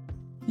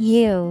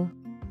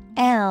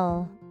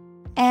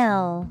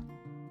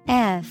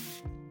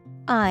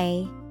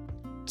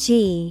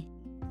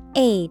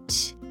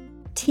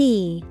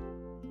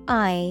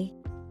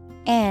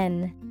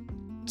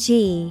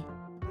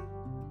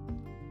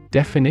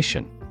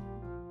 Definition: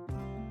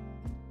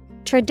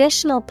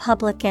 traditional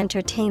public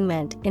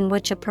entertainment in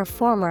which a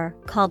performer,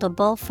 called a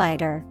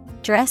bullfighter,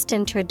 dressed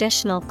in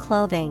traditional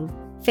clothing,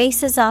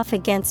 faces off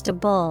against a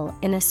bull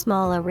in a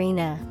small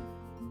arena.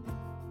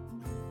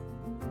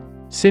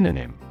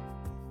 Synonym: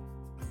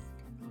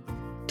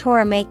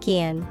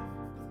 Tauromacchian,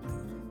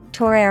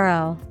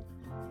 torero,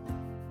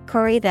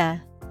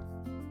 corrida.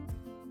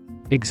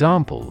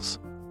 Examples: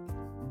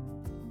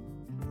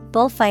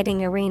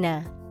 bullfighting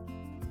arena,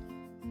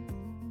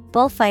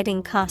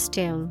 bullfighting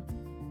costume.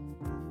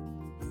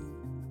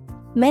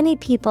 Many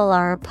people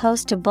are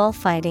opposed to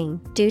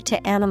bullfighting due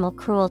to animal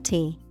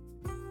cruelty.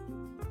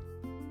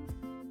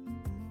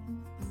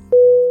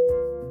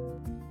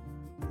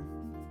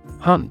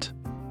 Hunt.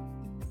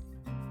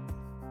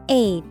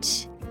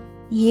 Hunt.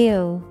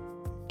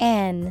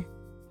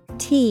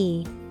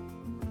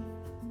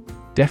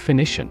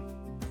 Definition: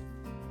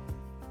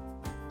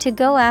 to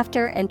go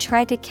after and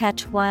try to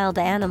catch wild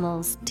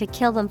animals to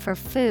kill them for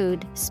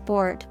food,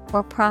 sport,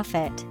 or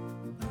profit.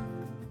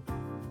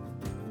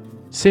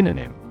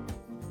 Synonym: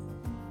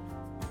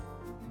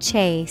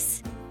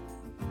 chase,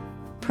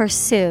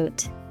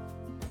 pursuit,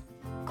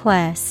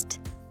 quest.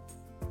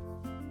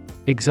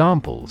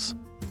 Examples: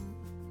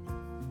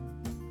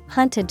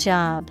 hunt a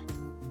job,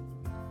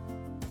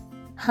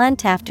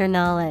 hunt after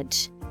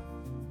knowledge.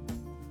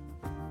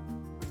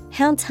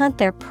 Hounds hunt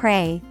their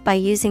prey by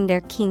using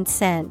their keen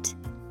scent.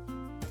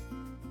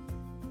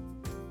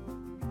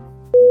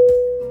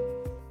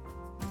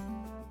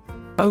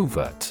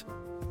 Overt.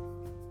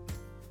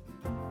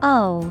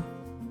 O-V-E-R-T.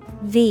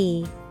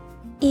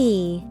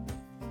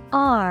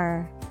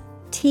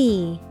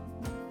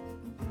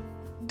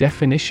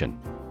 Definition: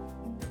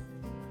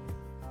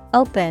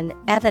 open,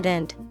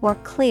 evident, or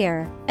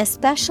clear,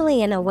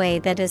 especially in a way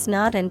that is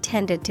not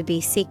intended to be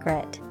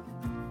secret.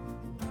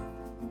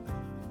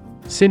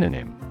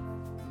 Synonym: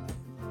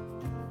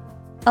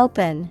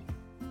 open,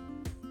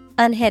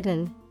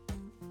 unhidden,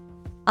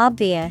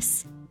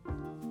 obvious.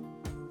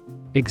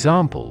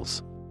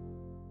 Examples: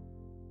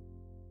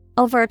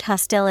 overt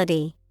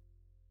hostility,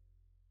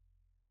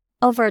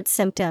 overt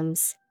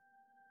symptoms.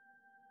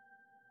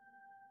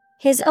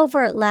 His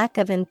overt lack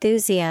of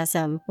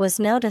enthusiasm was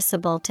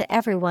noticeable to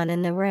everyone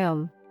in the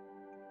room.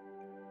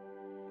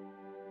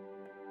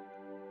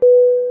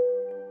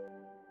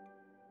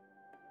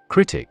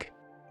 Critic.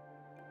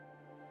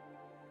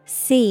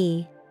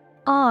 C-R-I-T-I-C.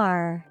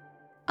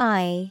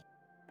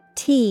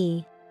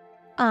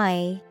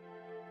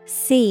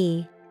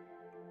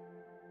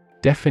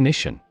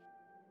 Definition: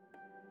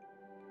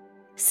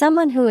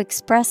 someone who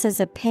expresses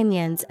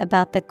opinions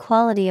about the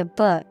quality of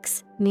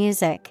books,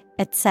 music,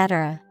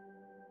 etc.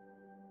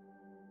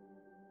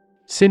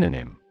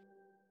 Synonym: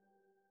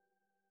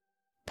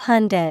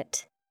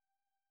 pundit,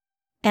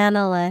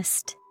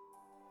 analyst,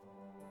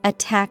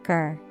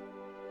 attacker.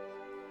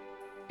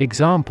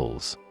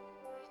 Examples: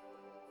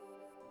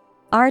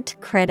 art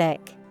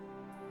critic,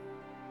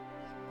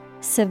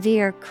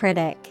 severe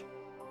critic.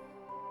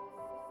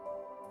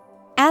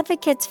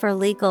 Advocates for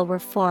legal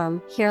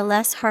reform hear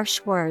less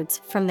harsh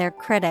words from their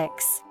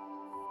critics.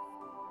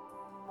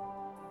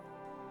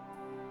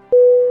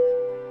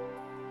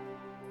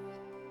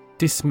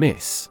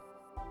 Dismiss.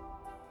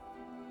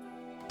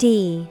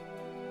 D-I-S-M-I-S-S.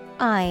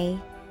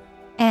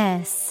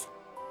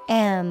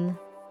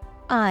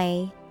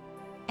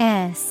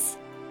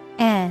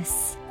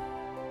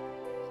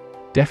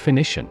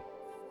 Definition: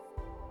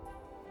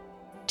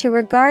 to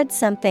regard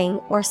something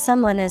or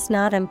someone as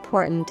not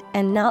important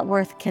and not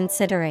worth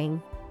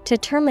considering. To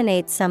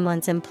terminate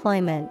someone's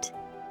employment.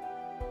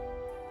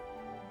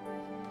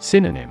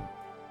 Synonym: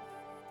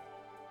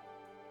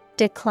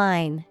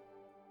 decline,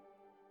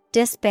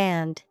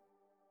 disband,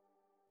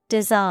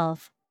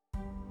 dissolve.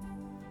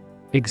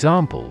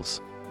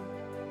 Examples: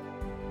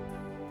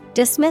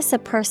 dismiss a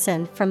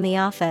person from the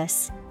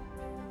office.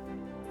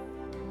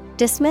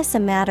 Dismiss a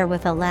matter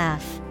with a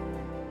laugh.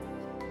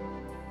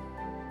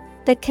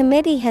 The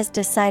committee has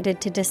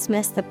decided to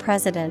dismiss the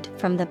president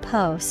from the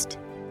post.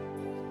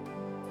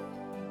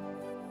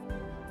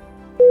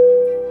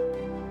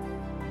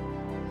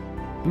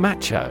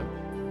 Macho.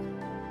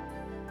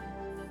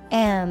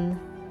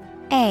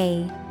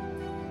 M-A-C-H-O.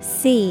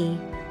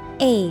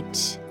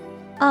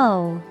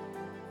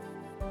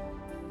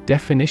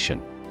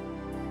 Definition: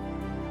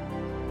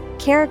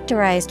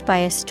 characterized by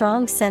a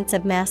strong sense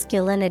of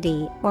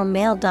masculinity or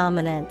male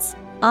dominance,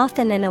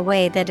 often in a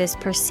way that is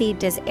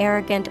perceived as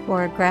arrogant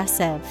or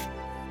aggressive.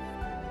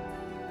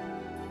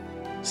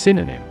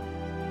 Synonym: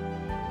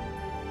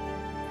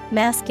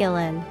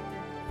 Masculine,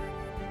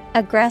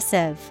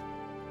 aggressive,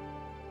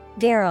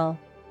 virile.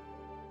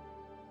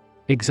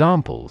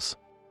 Examples: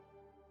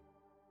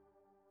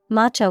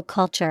 Macho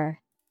culture.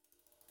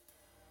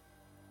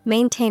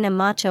 Maintain a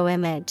macho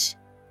image.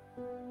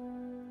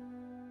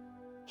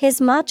 His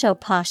macho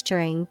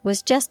posturing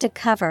was just a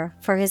cover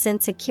for his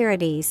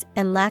insecurities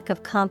and lack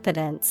of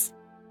confidence.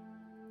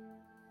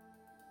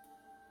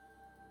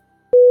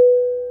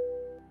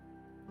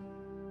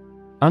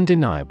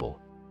 Undeniable.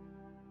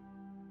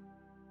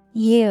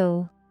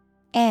 U-N-D-E-N-I-A-B-L-E.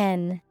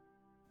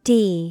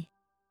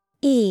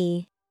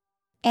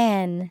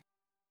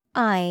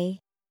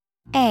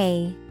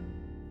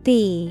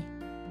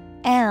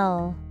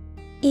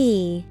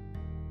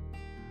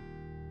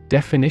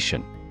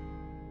 Definition: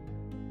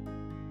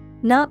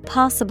 not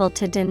possible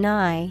to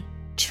deny,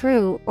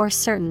 true or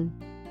certain.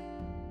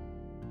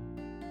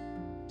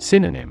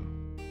 Synonym: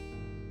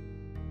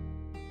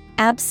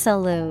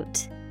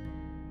 Absolute,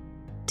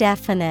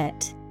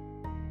 definite,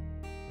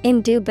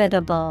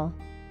 indubitable.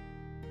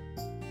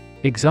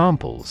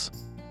 Examples: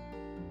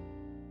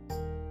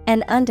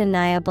 an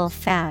undeniable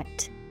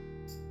fact.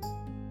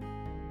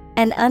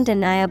 An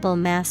undeniable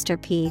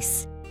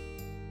masterpiece.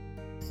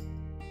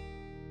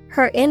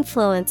 Her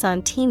influence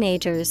on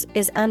teenagers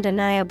is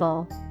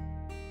undeniable.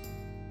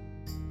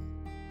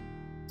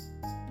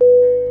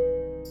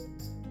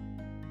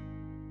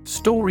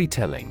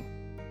 Storytelling.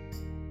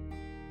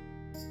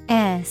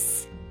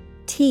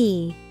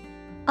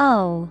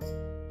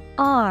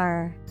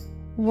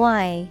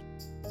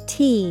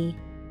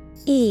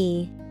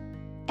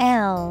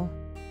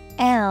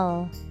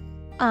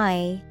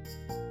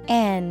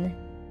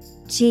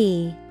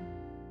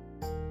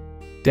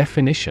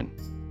 Definition: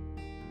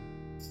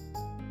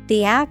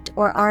 the act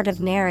or art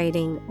of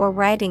narrating or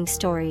writing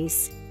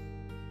stories.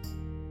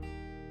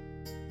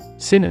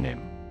 Synonym: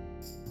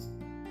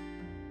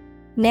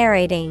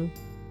 narrating,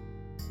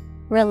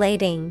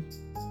 relating,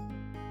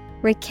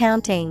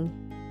 recounting.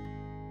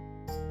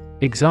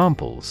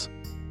 Examples: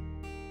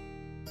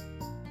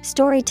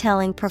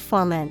 storytelling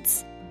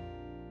performance.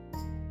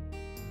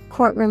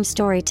 Courtroom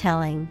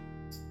storytelling.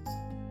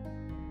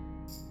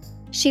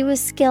 She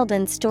was skilled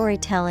in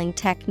storytelling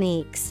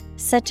techniques,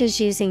 such as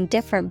using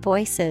different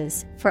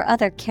voices for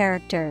other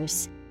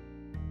characters.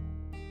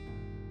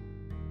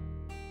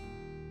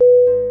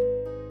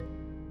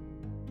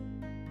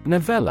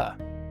 Novella.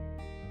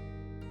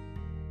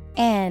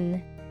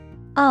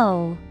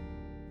 N-O-V-E-L-L-A.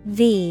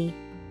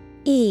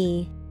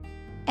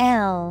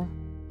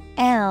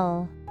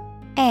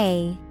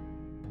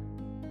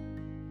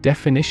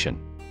 Definition: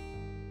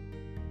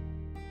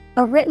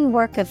 a written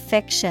work of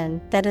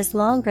fiction that is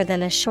longer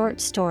than a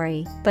short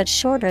story but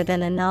shorter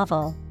than a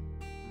novel.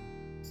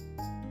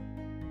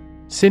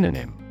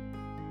 Synonym: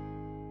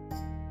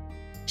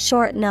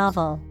 short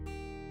novel,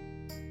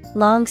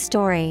 long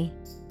story,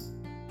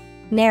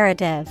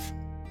 narrative.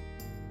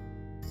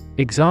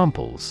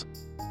 Examples: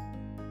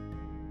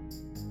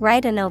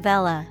 write a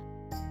novella.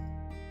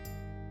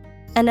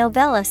 A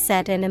novella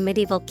set in a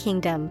medieval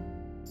kingdom.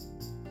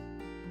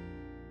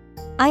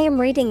 I am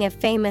reading a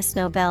famous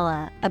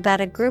novella about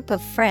a group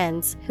of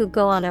friends who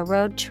go on a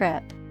road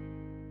trip.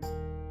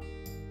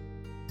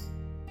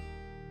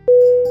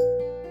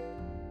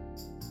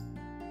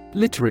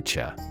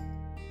 Literature.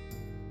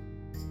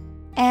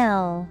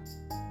 L-I-T-E-R-A-T-U-R-E.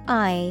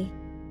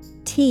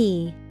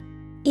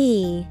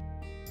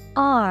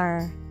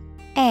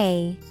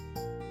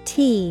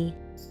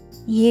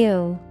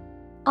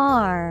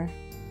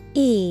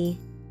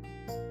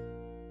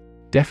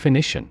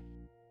 Definition: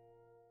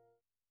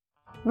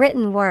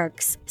 written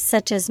works,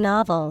 such as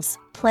novels,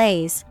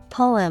 plays,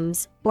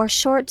 poems, or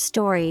short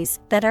stories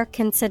that are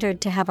considered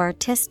to have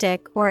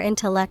artistic or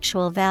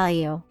intellectual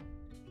value.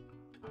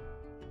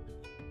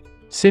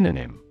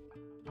 Synonym: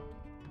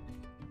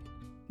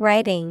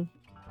 writing,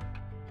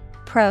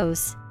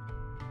 prose,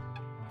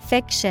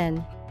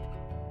 fiction.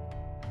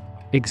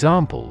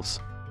 Examples: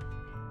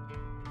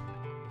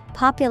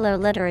 popular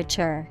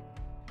literature.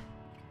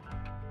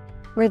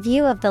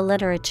 Review of the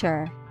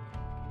literature.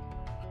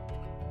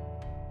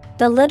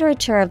 The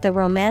literature of the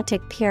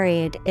Romantic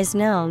period is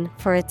known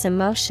for its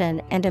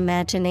emotion and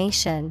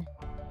imagination.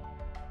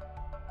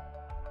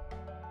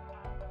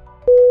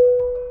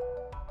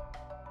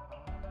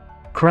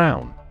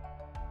 Crown.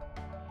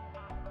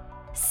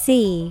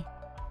 C-R-O-W-N.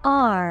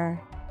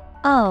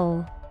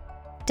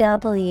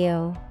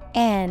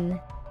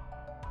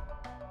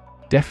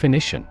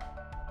 Definition: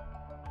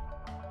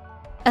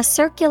 A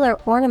circular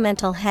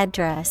ornamental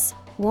headdress,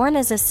 worn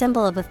as a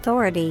symbol of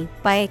authority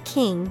by a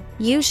king,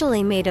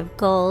 usually made of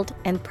gold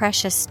and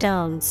precious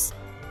stones.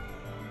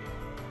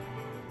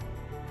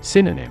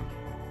 Synonym: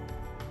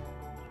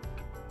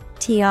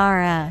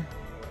 Tiara,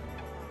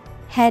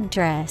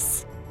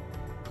 headdress,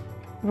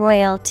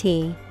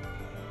 royalty.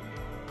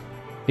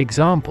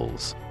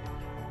 Examples: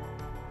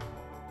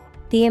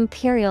 The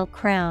imperial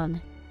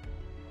crown,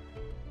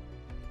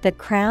 the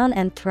crown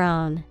and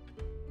throne.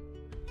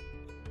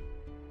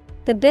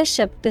 The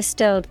bishop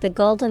bestowed the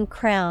golden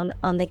crown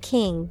on the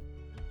king.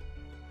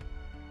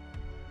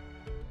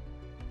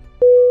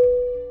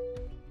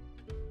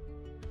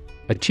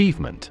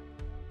 Achievement.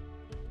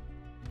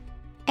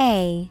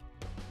 A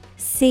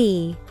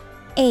C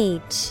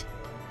H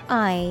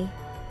I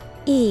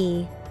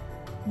E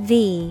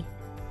V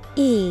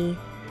E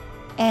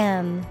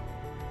M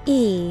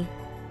E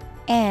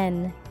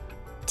N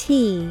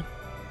T.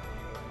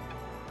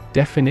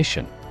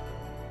 Definition: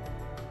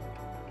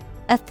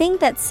 A thing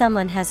that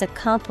someone has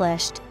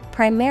accomplished,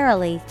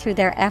 primarily through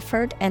their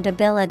effort and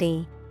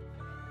ability.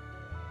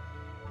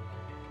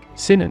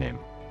 Synonym: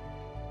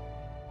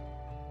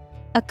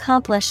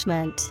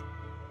 Accomplishment,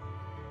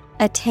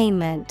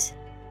 attainment,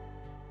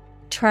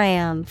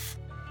 triumph.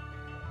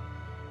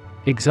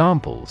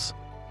 Examples: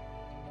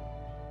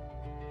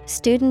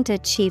 Student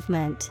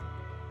achievement,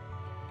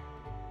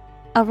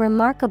 a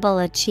remarkable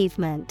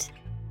achievement.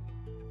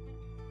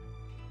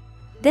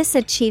 This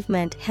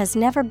achievement has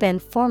never been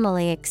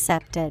formally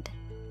accepted.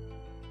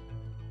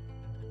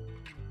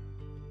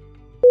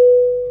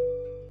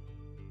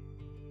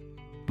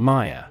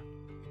 Mire.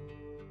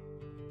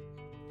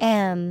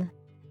 M-I-R-E.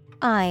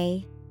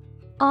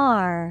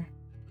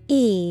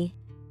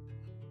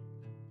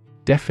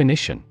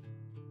 Definition: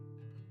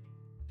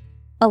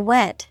 A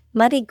wet,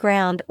 muddy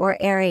ground or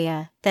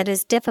area that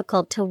is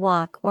difficult to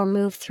walk or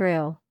move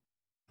through.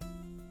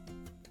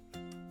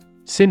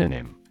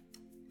 Synonym: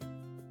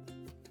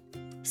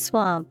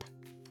 Swamp,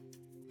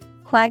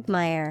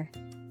 quagmire,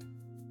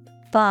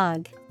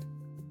 bog.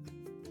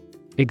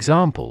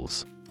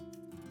 Examples: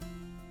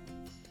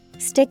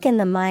 Stick in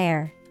the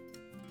mire,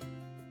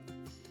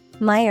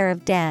 mire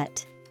of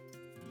debt.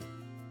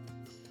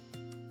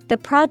 The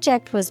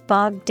project was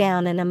bogged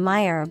down in a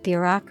mire of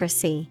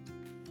bureaucracy.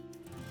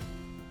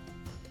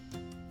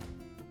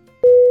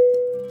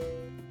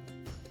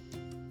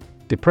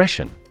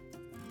 Depression.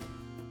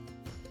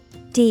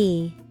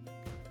 D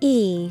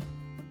E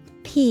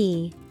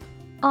P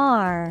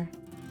R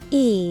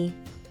E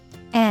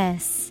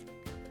S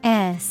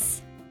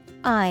S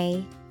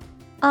I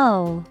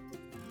O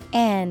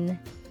N.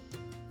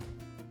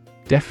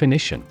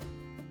 Definition: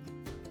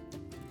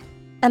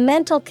 A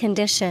mental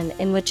condition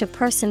in which a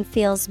person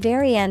feels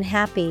very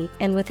unhappy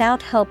and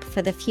without hope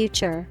for the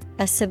future,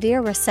 a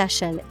severe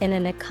recession in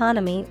an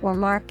economy or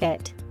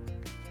market.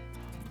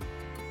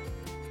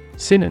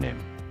 Synonym: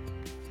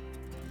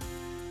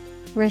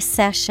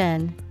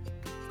 Recession,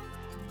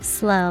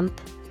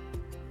 slump,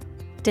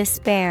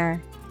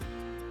 despair.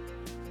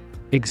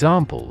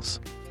 Examples: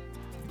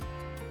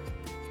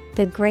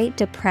 The Great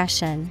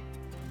Depression.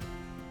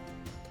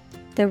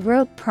 The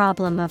root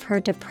problem of her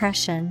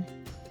depression.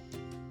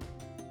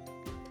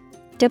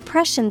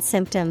 Depression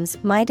symptoms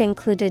might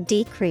include a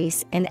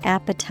decrease in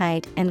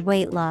appetite and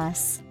weight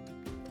loss.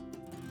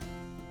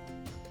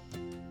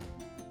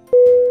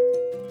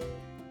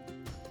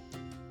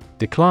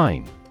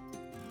 Decline.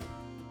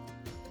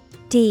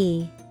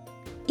 D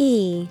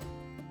E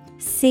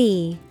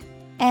C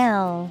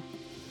L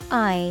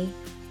I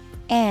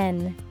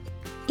N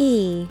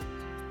E.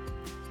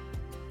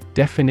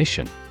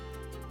 Definition: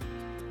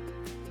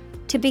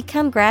 To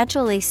become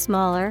gradually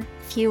smaller,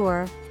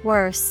 fewer,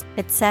 worse,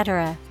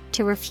 etc.,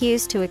 to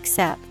refuse to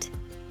accept.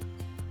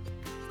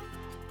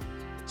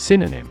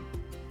 Synonym: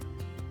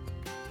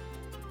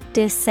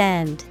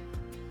 Descend,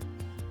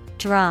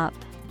 drop,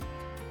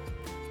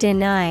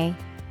 deny.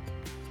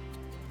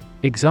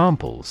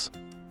 Examples: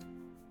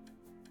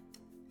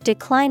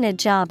 Decline a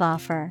job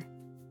offer.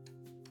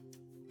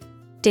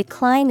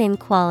 Decline in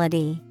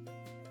quality.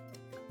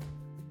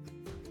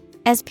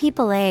 As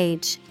people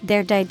age,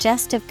 their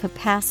digestive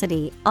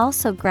capacity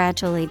also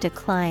gradually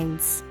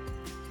declines.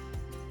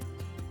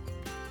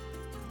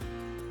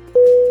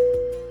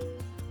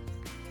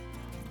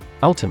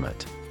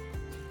 Ultimate.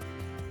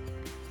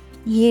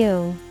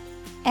 U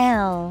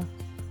L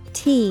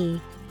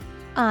T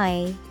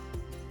I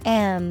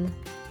M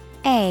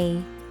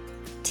A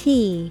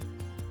T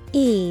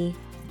E.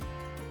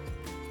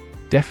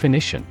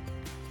 Definition: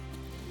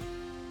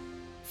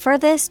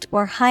 Furthest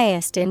or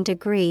highest in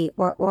degree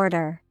or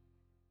order.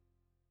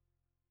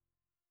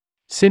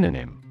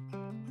 Synonym: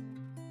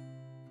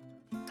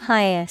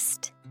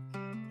 Highest,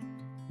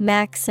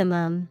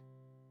 maximum,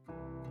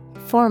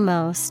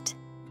 foremost.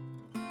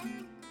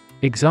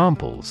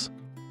 Examples: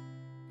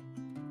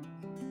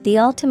 The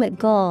ultimate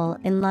goal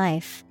in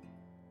life.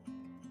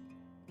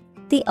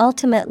 The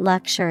ultimate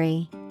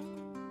luxury.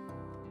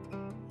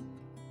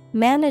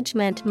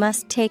 Management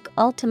must take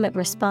ultimate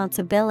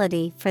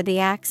responsibility for the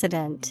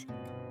accident.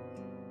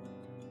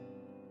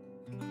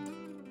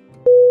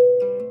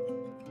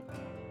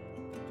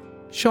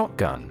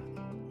 Shotgun.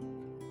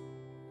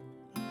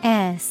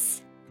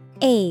 SHOTGUN.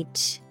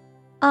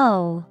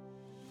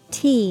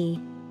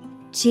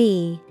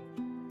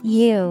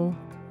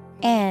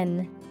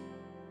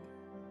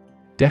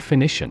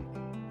 Definition: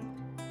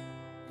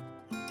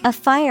 a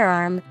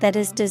firearm that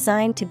is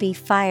designed to be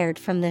fired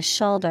from the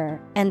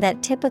shoulder and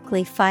that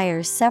typically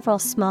fires several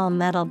small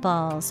metal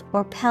balls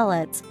or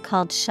pellets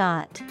called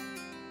shot.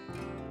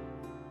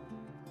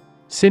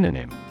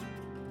 Synonym: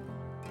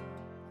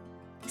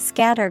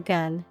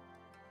 scattergun,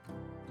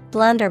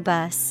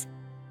 blunderbuss.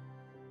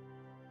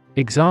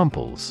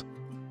 Examples: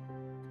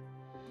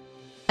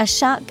 a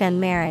shotgun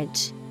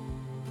marriage,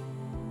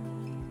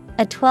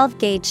 a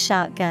 12-gauge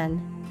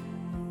shotgun.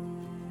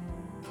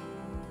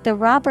 The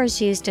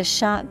robbers used a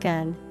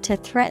shotgun to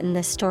threaten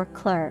the store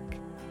clerk.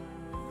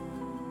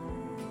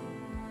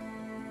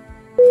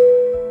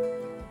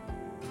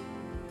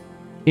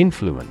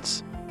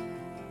 Influence.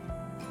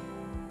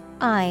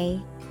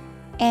 INFLUENCE.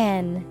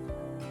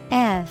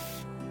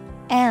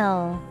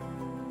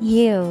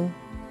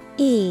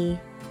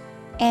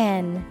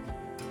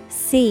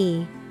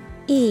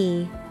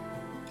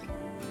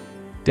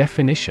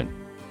 Definition: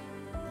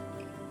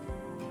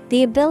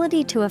 the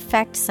ability to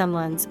affect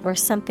someone's or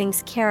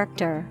something's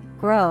character,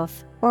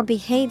 growth, or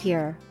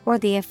behavior, or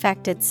the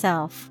effect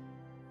itself.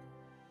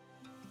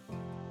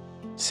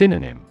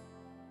 Synonym: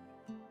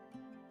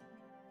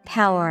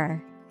 power,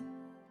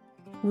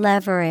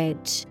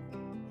 leverage,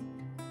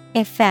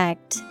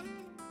 effect.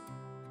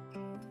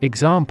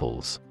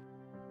 Examples: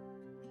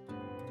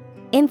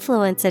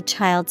 influence a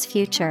child's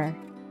future,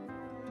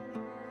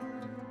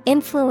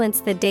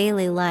 influence the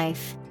daily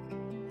life.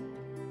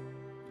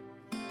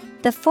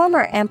 The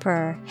former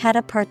emperor had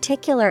a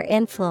particular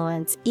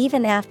influence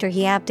even after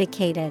he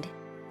abdicated.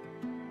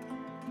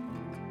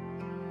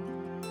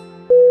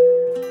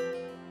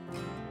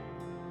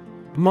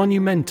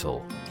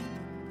 Monumental.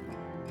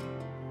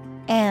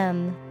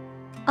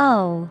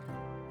 MONUMENTAL.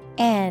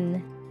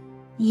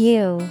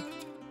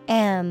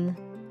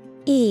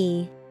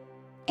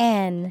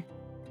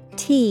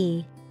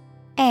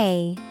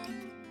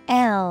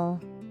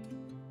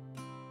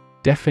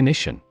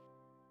 Definition: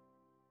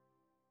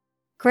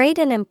 great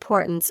in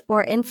importance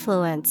or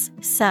influence,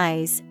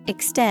 size,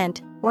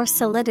 extent, or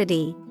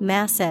solidity,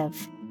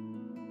 massive.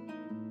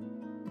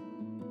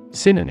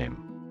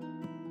 Synonym: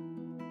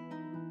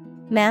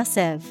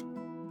 massive,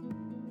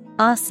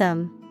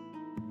 awesome,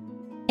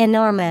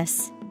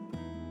 enormous.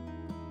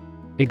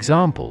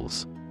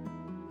 Examples: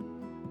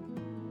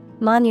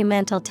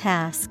 monumental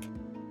task,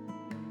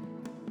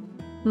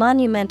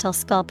 monumental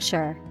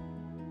sculpture.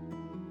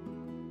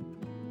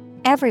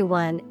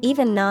 Everyone,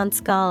 even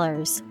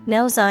non-scholars,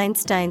 knows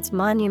Einstein's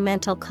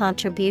monumental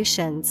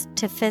contributions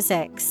to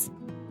physics.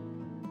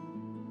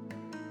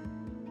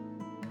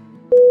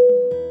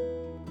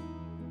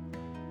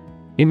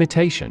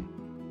 Imitation.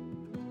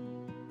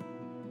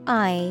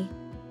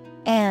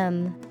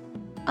 IMITATION.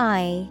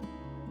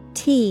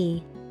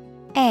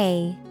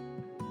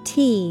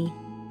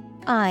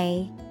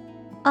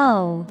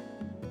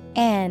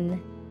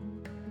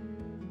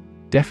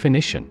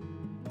 Definition: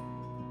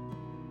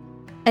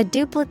 a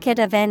duplicate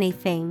of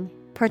anything,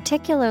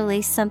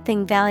 particularly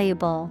something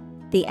valuable,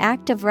 the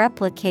act of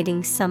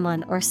replicating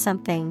someone or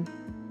something.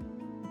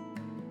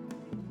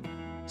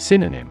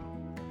 Synonym: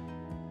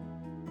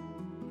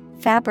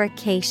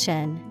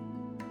 fabrication,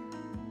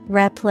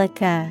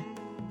 replica,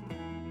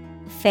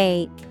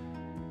 fake.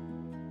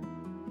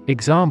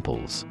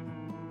 Examples: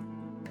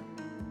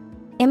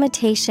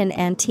 imitation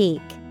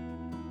antique,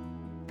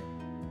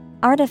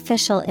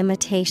 artificial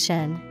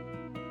imitation.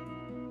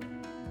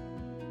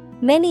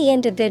 Many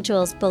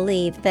individuals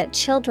believe that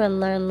children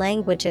learn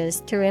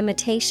languages through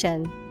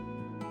imitation.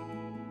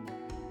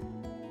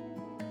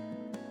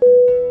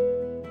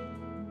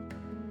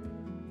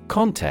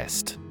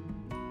 Contest.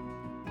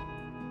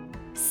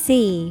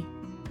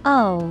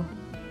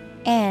 CONTEST.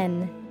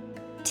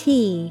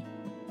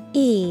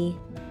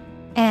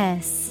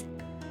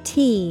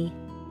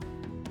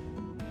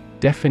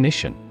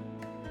 Definition: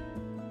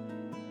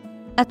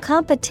 a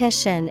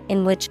competition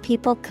in which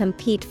people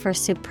compete for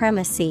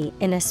supremacy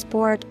in a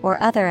sport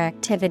or other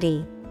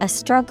activity, a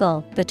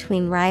struggle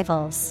between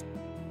rivals.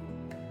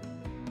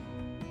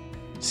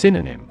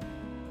 Synonym: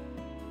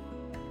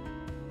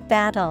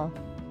 battle,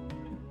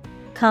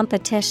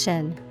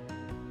 competition,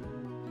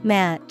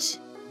 match.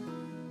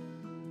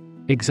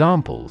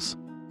 Examples: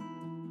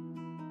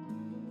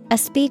 a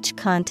speech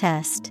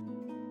contest,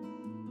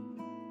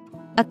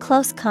 a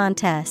close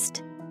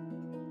contest.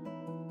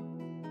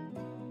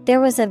 There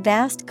was a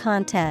vast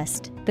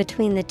contest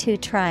between the two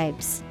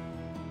tribes.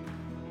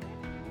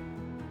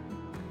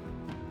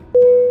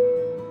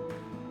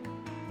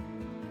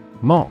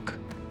 Mock.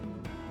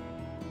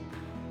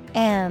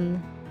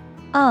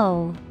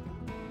 MOCK.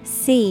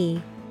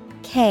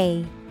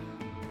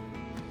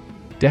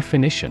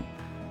 Definition: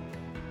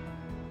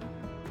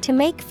 to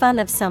make fun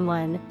of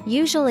someone,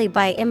 usually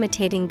by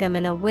imitating them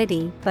in a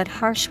witty but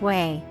harsh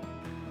way.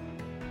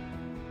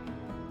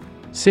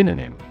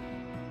 Synonym: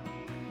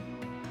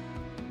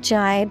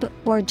 jibe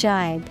or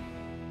jibe,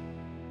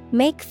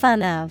 Make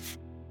fun of.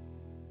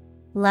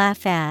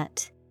 Laugh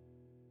at.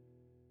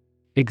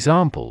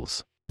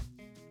 Examples: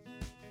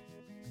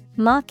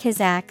 Mock his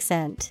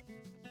accent.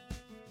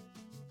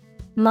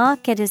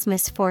 Mock at his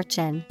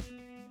misfortune.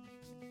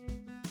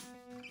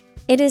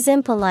 It is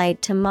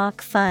impolite to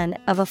mock fun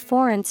of a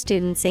foreign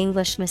student's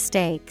English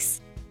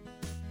mistakes.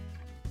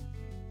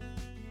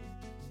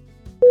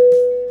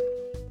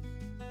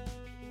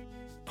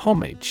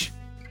 Homage.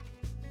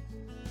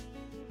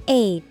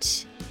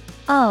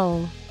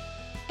 H-O-M-A-G-E.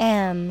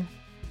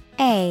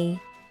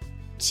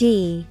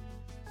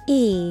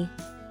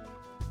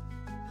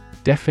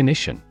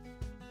 Definition: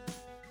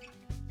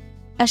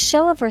 A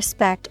show of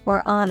respect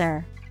or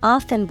honor,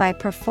 often by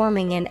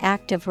performing an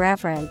act of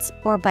reverence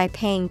or by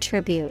paying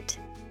tribute.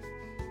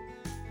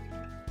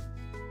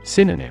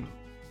 Synonym: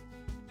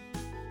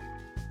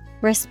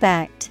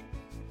 Respect,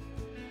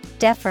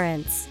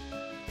 deference,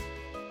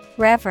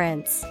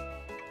 reverence.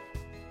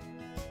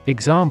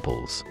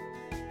 Examples: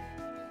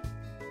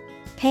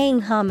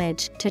 Paying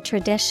homage to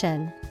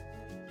tradition.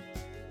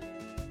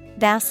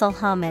 Vassal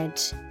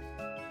homage.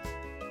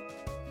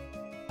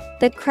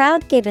 The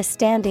crowd gave a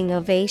standing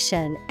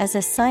ovation as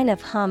a sign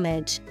of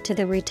homage to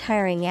the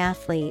retiring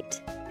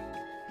athlete.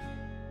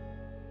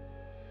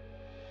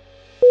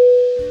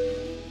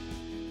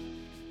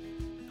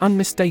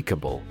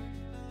 Unmistakable.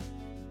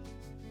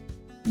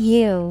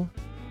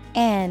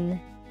 U-N-M-I-S-T-A-K-A-B-L-E.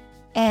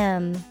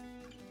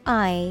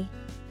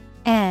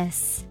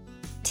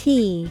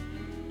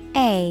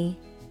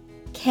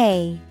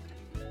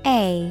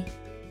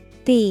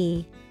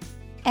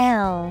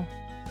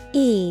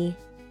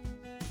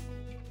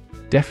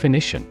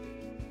 Definition: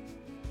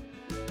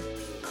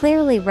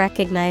 Clearly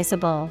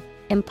recognizable,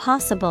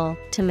 impossible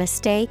to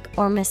mistake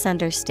or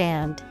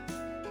misunderstand.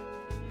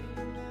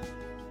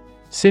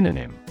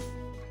 Synonym: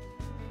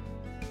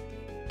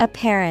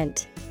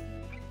 Apparent,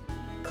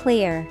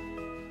 clear,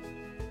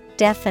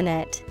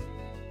 definite.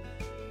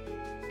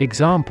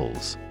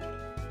 Examples: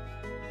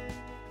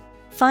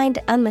 Find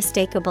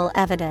unmistakable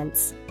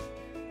evidence.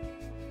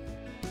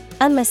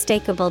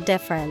 Unmistakable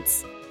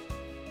difference.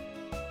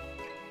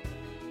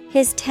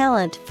 His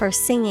talent for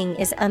singing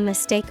is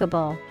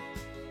unmistakable.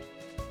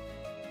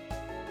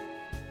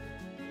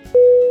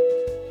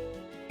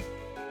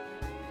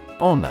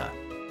 Honor.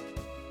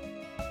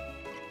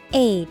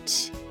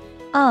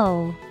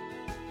 H-O-N-O-R.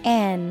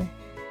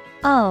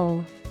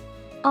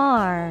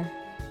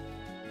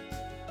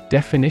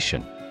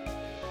 Definition: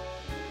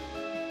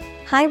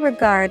 High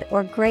regard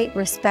or great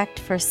respect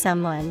for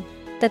someone.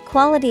 The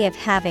quality of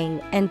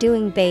having and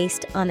doing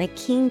based on a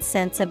keen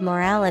sense of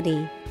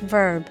morality.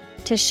 Verb,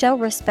 to show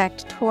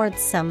respect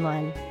towards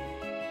someone.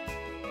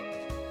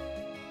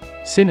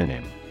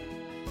 Synonym: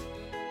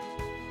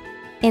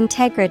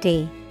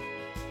 Integrity,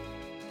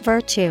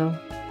 virtue,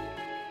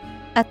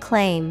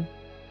 acclaim.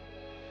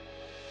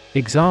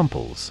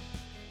 Examples: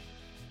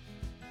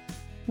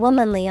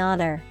 Womanly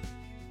honor.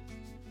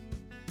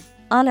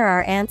 Honor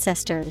our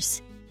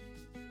ancestors.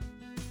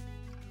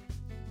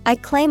 I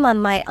claim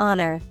on my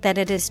honor that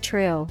it is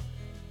true.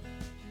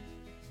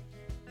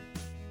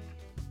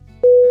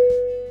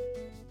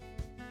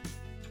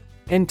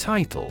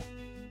 Entitle.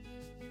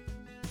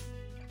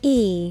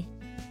 E-N-T-I-T-L-E.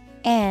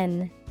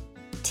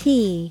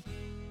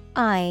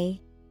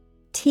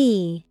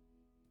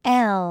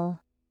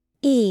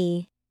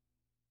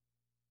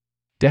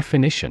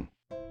 Definition: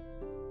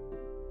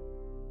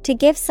 To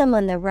give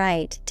someone the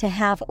right to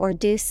have or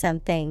do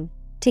something.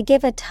 To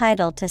give a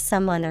title to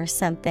someone or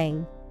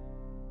something.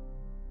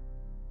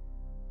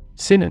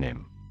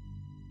 Synonym: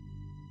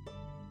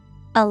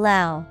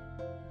 Allow,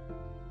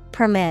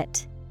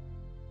 permit,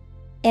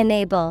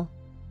 enable.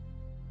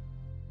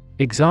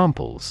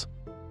 Examples: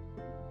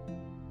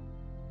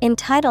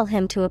 Entitle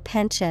him to a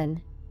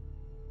pension.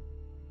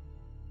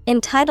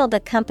 Entitle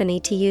the company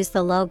to use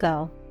the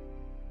logo.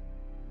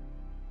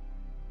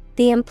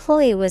 The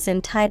employee was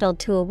entitled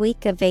to a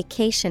week of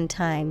vacation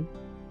time.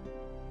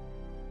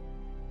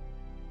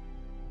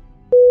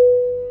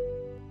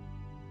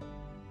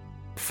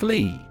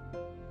 Flee.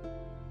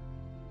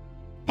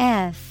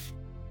 F-L-E-A.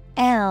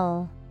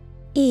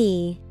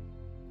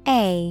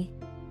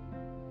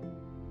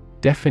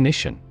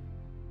 Definition: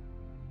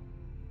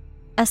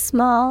 A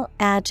small,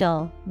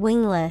 agile,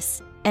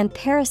 wingless, and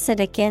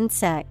parasitic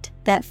insect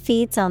that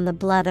feeds on the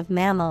blood of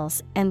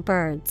mammals and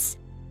birds.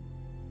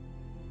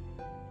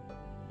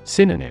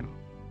 Synonym: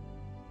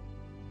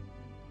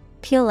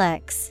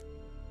 Pulex,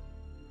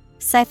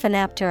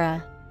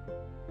 Siphonaptera,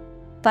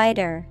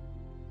 biter.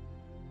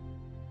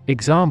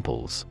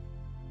 Examples: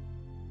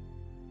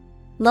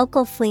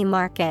 Local flea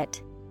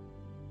market.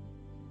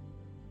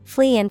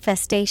 Flea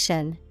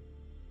infestation.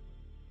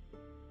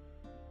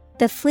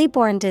 The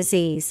flea-borne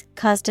disease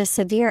caused a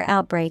severe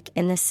outbreak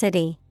in the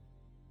city.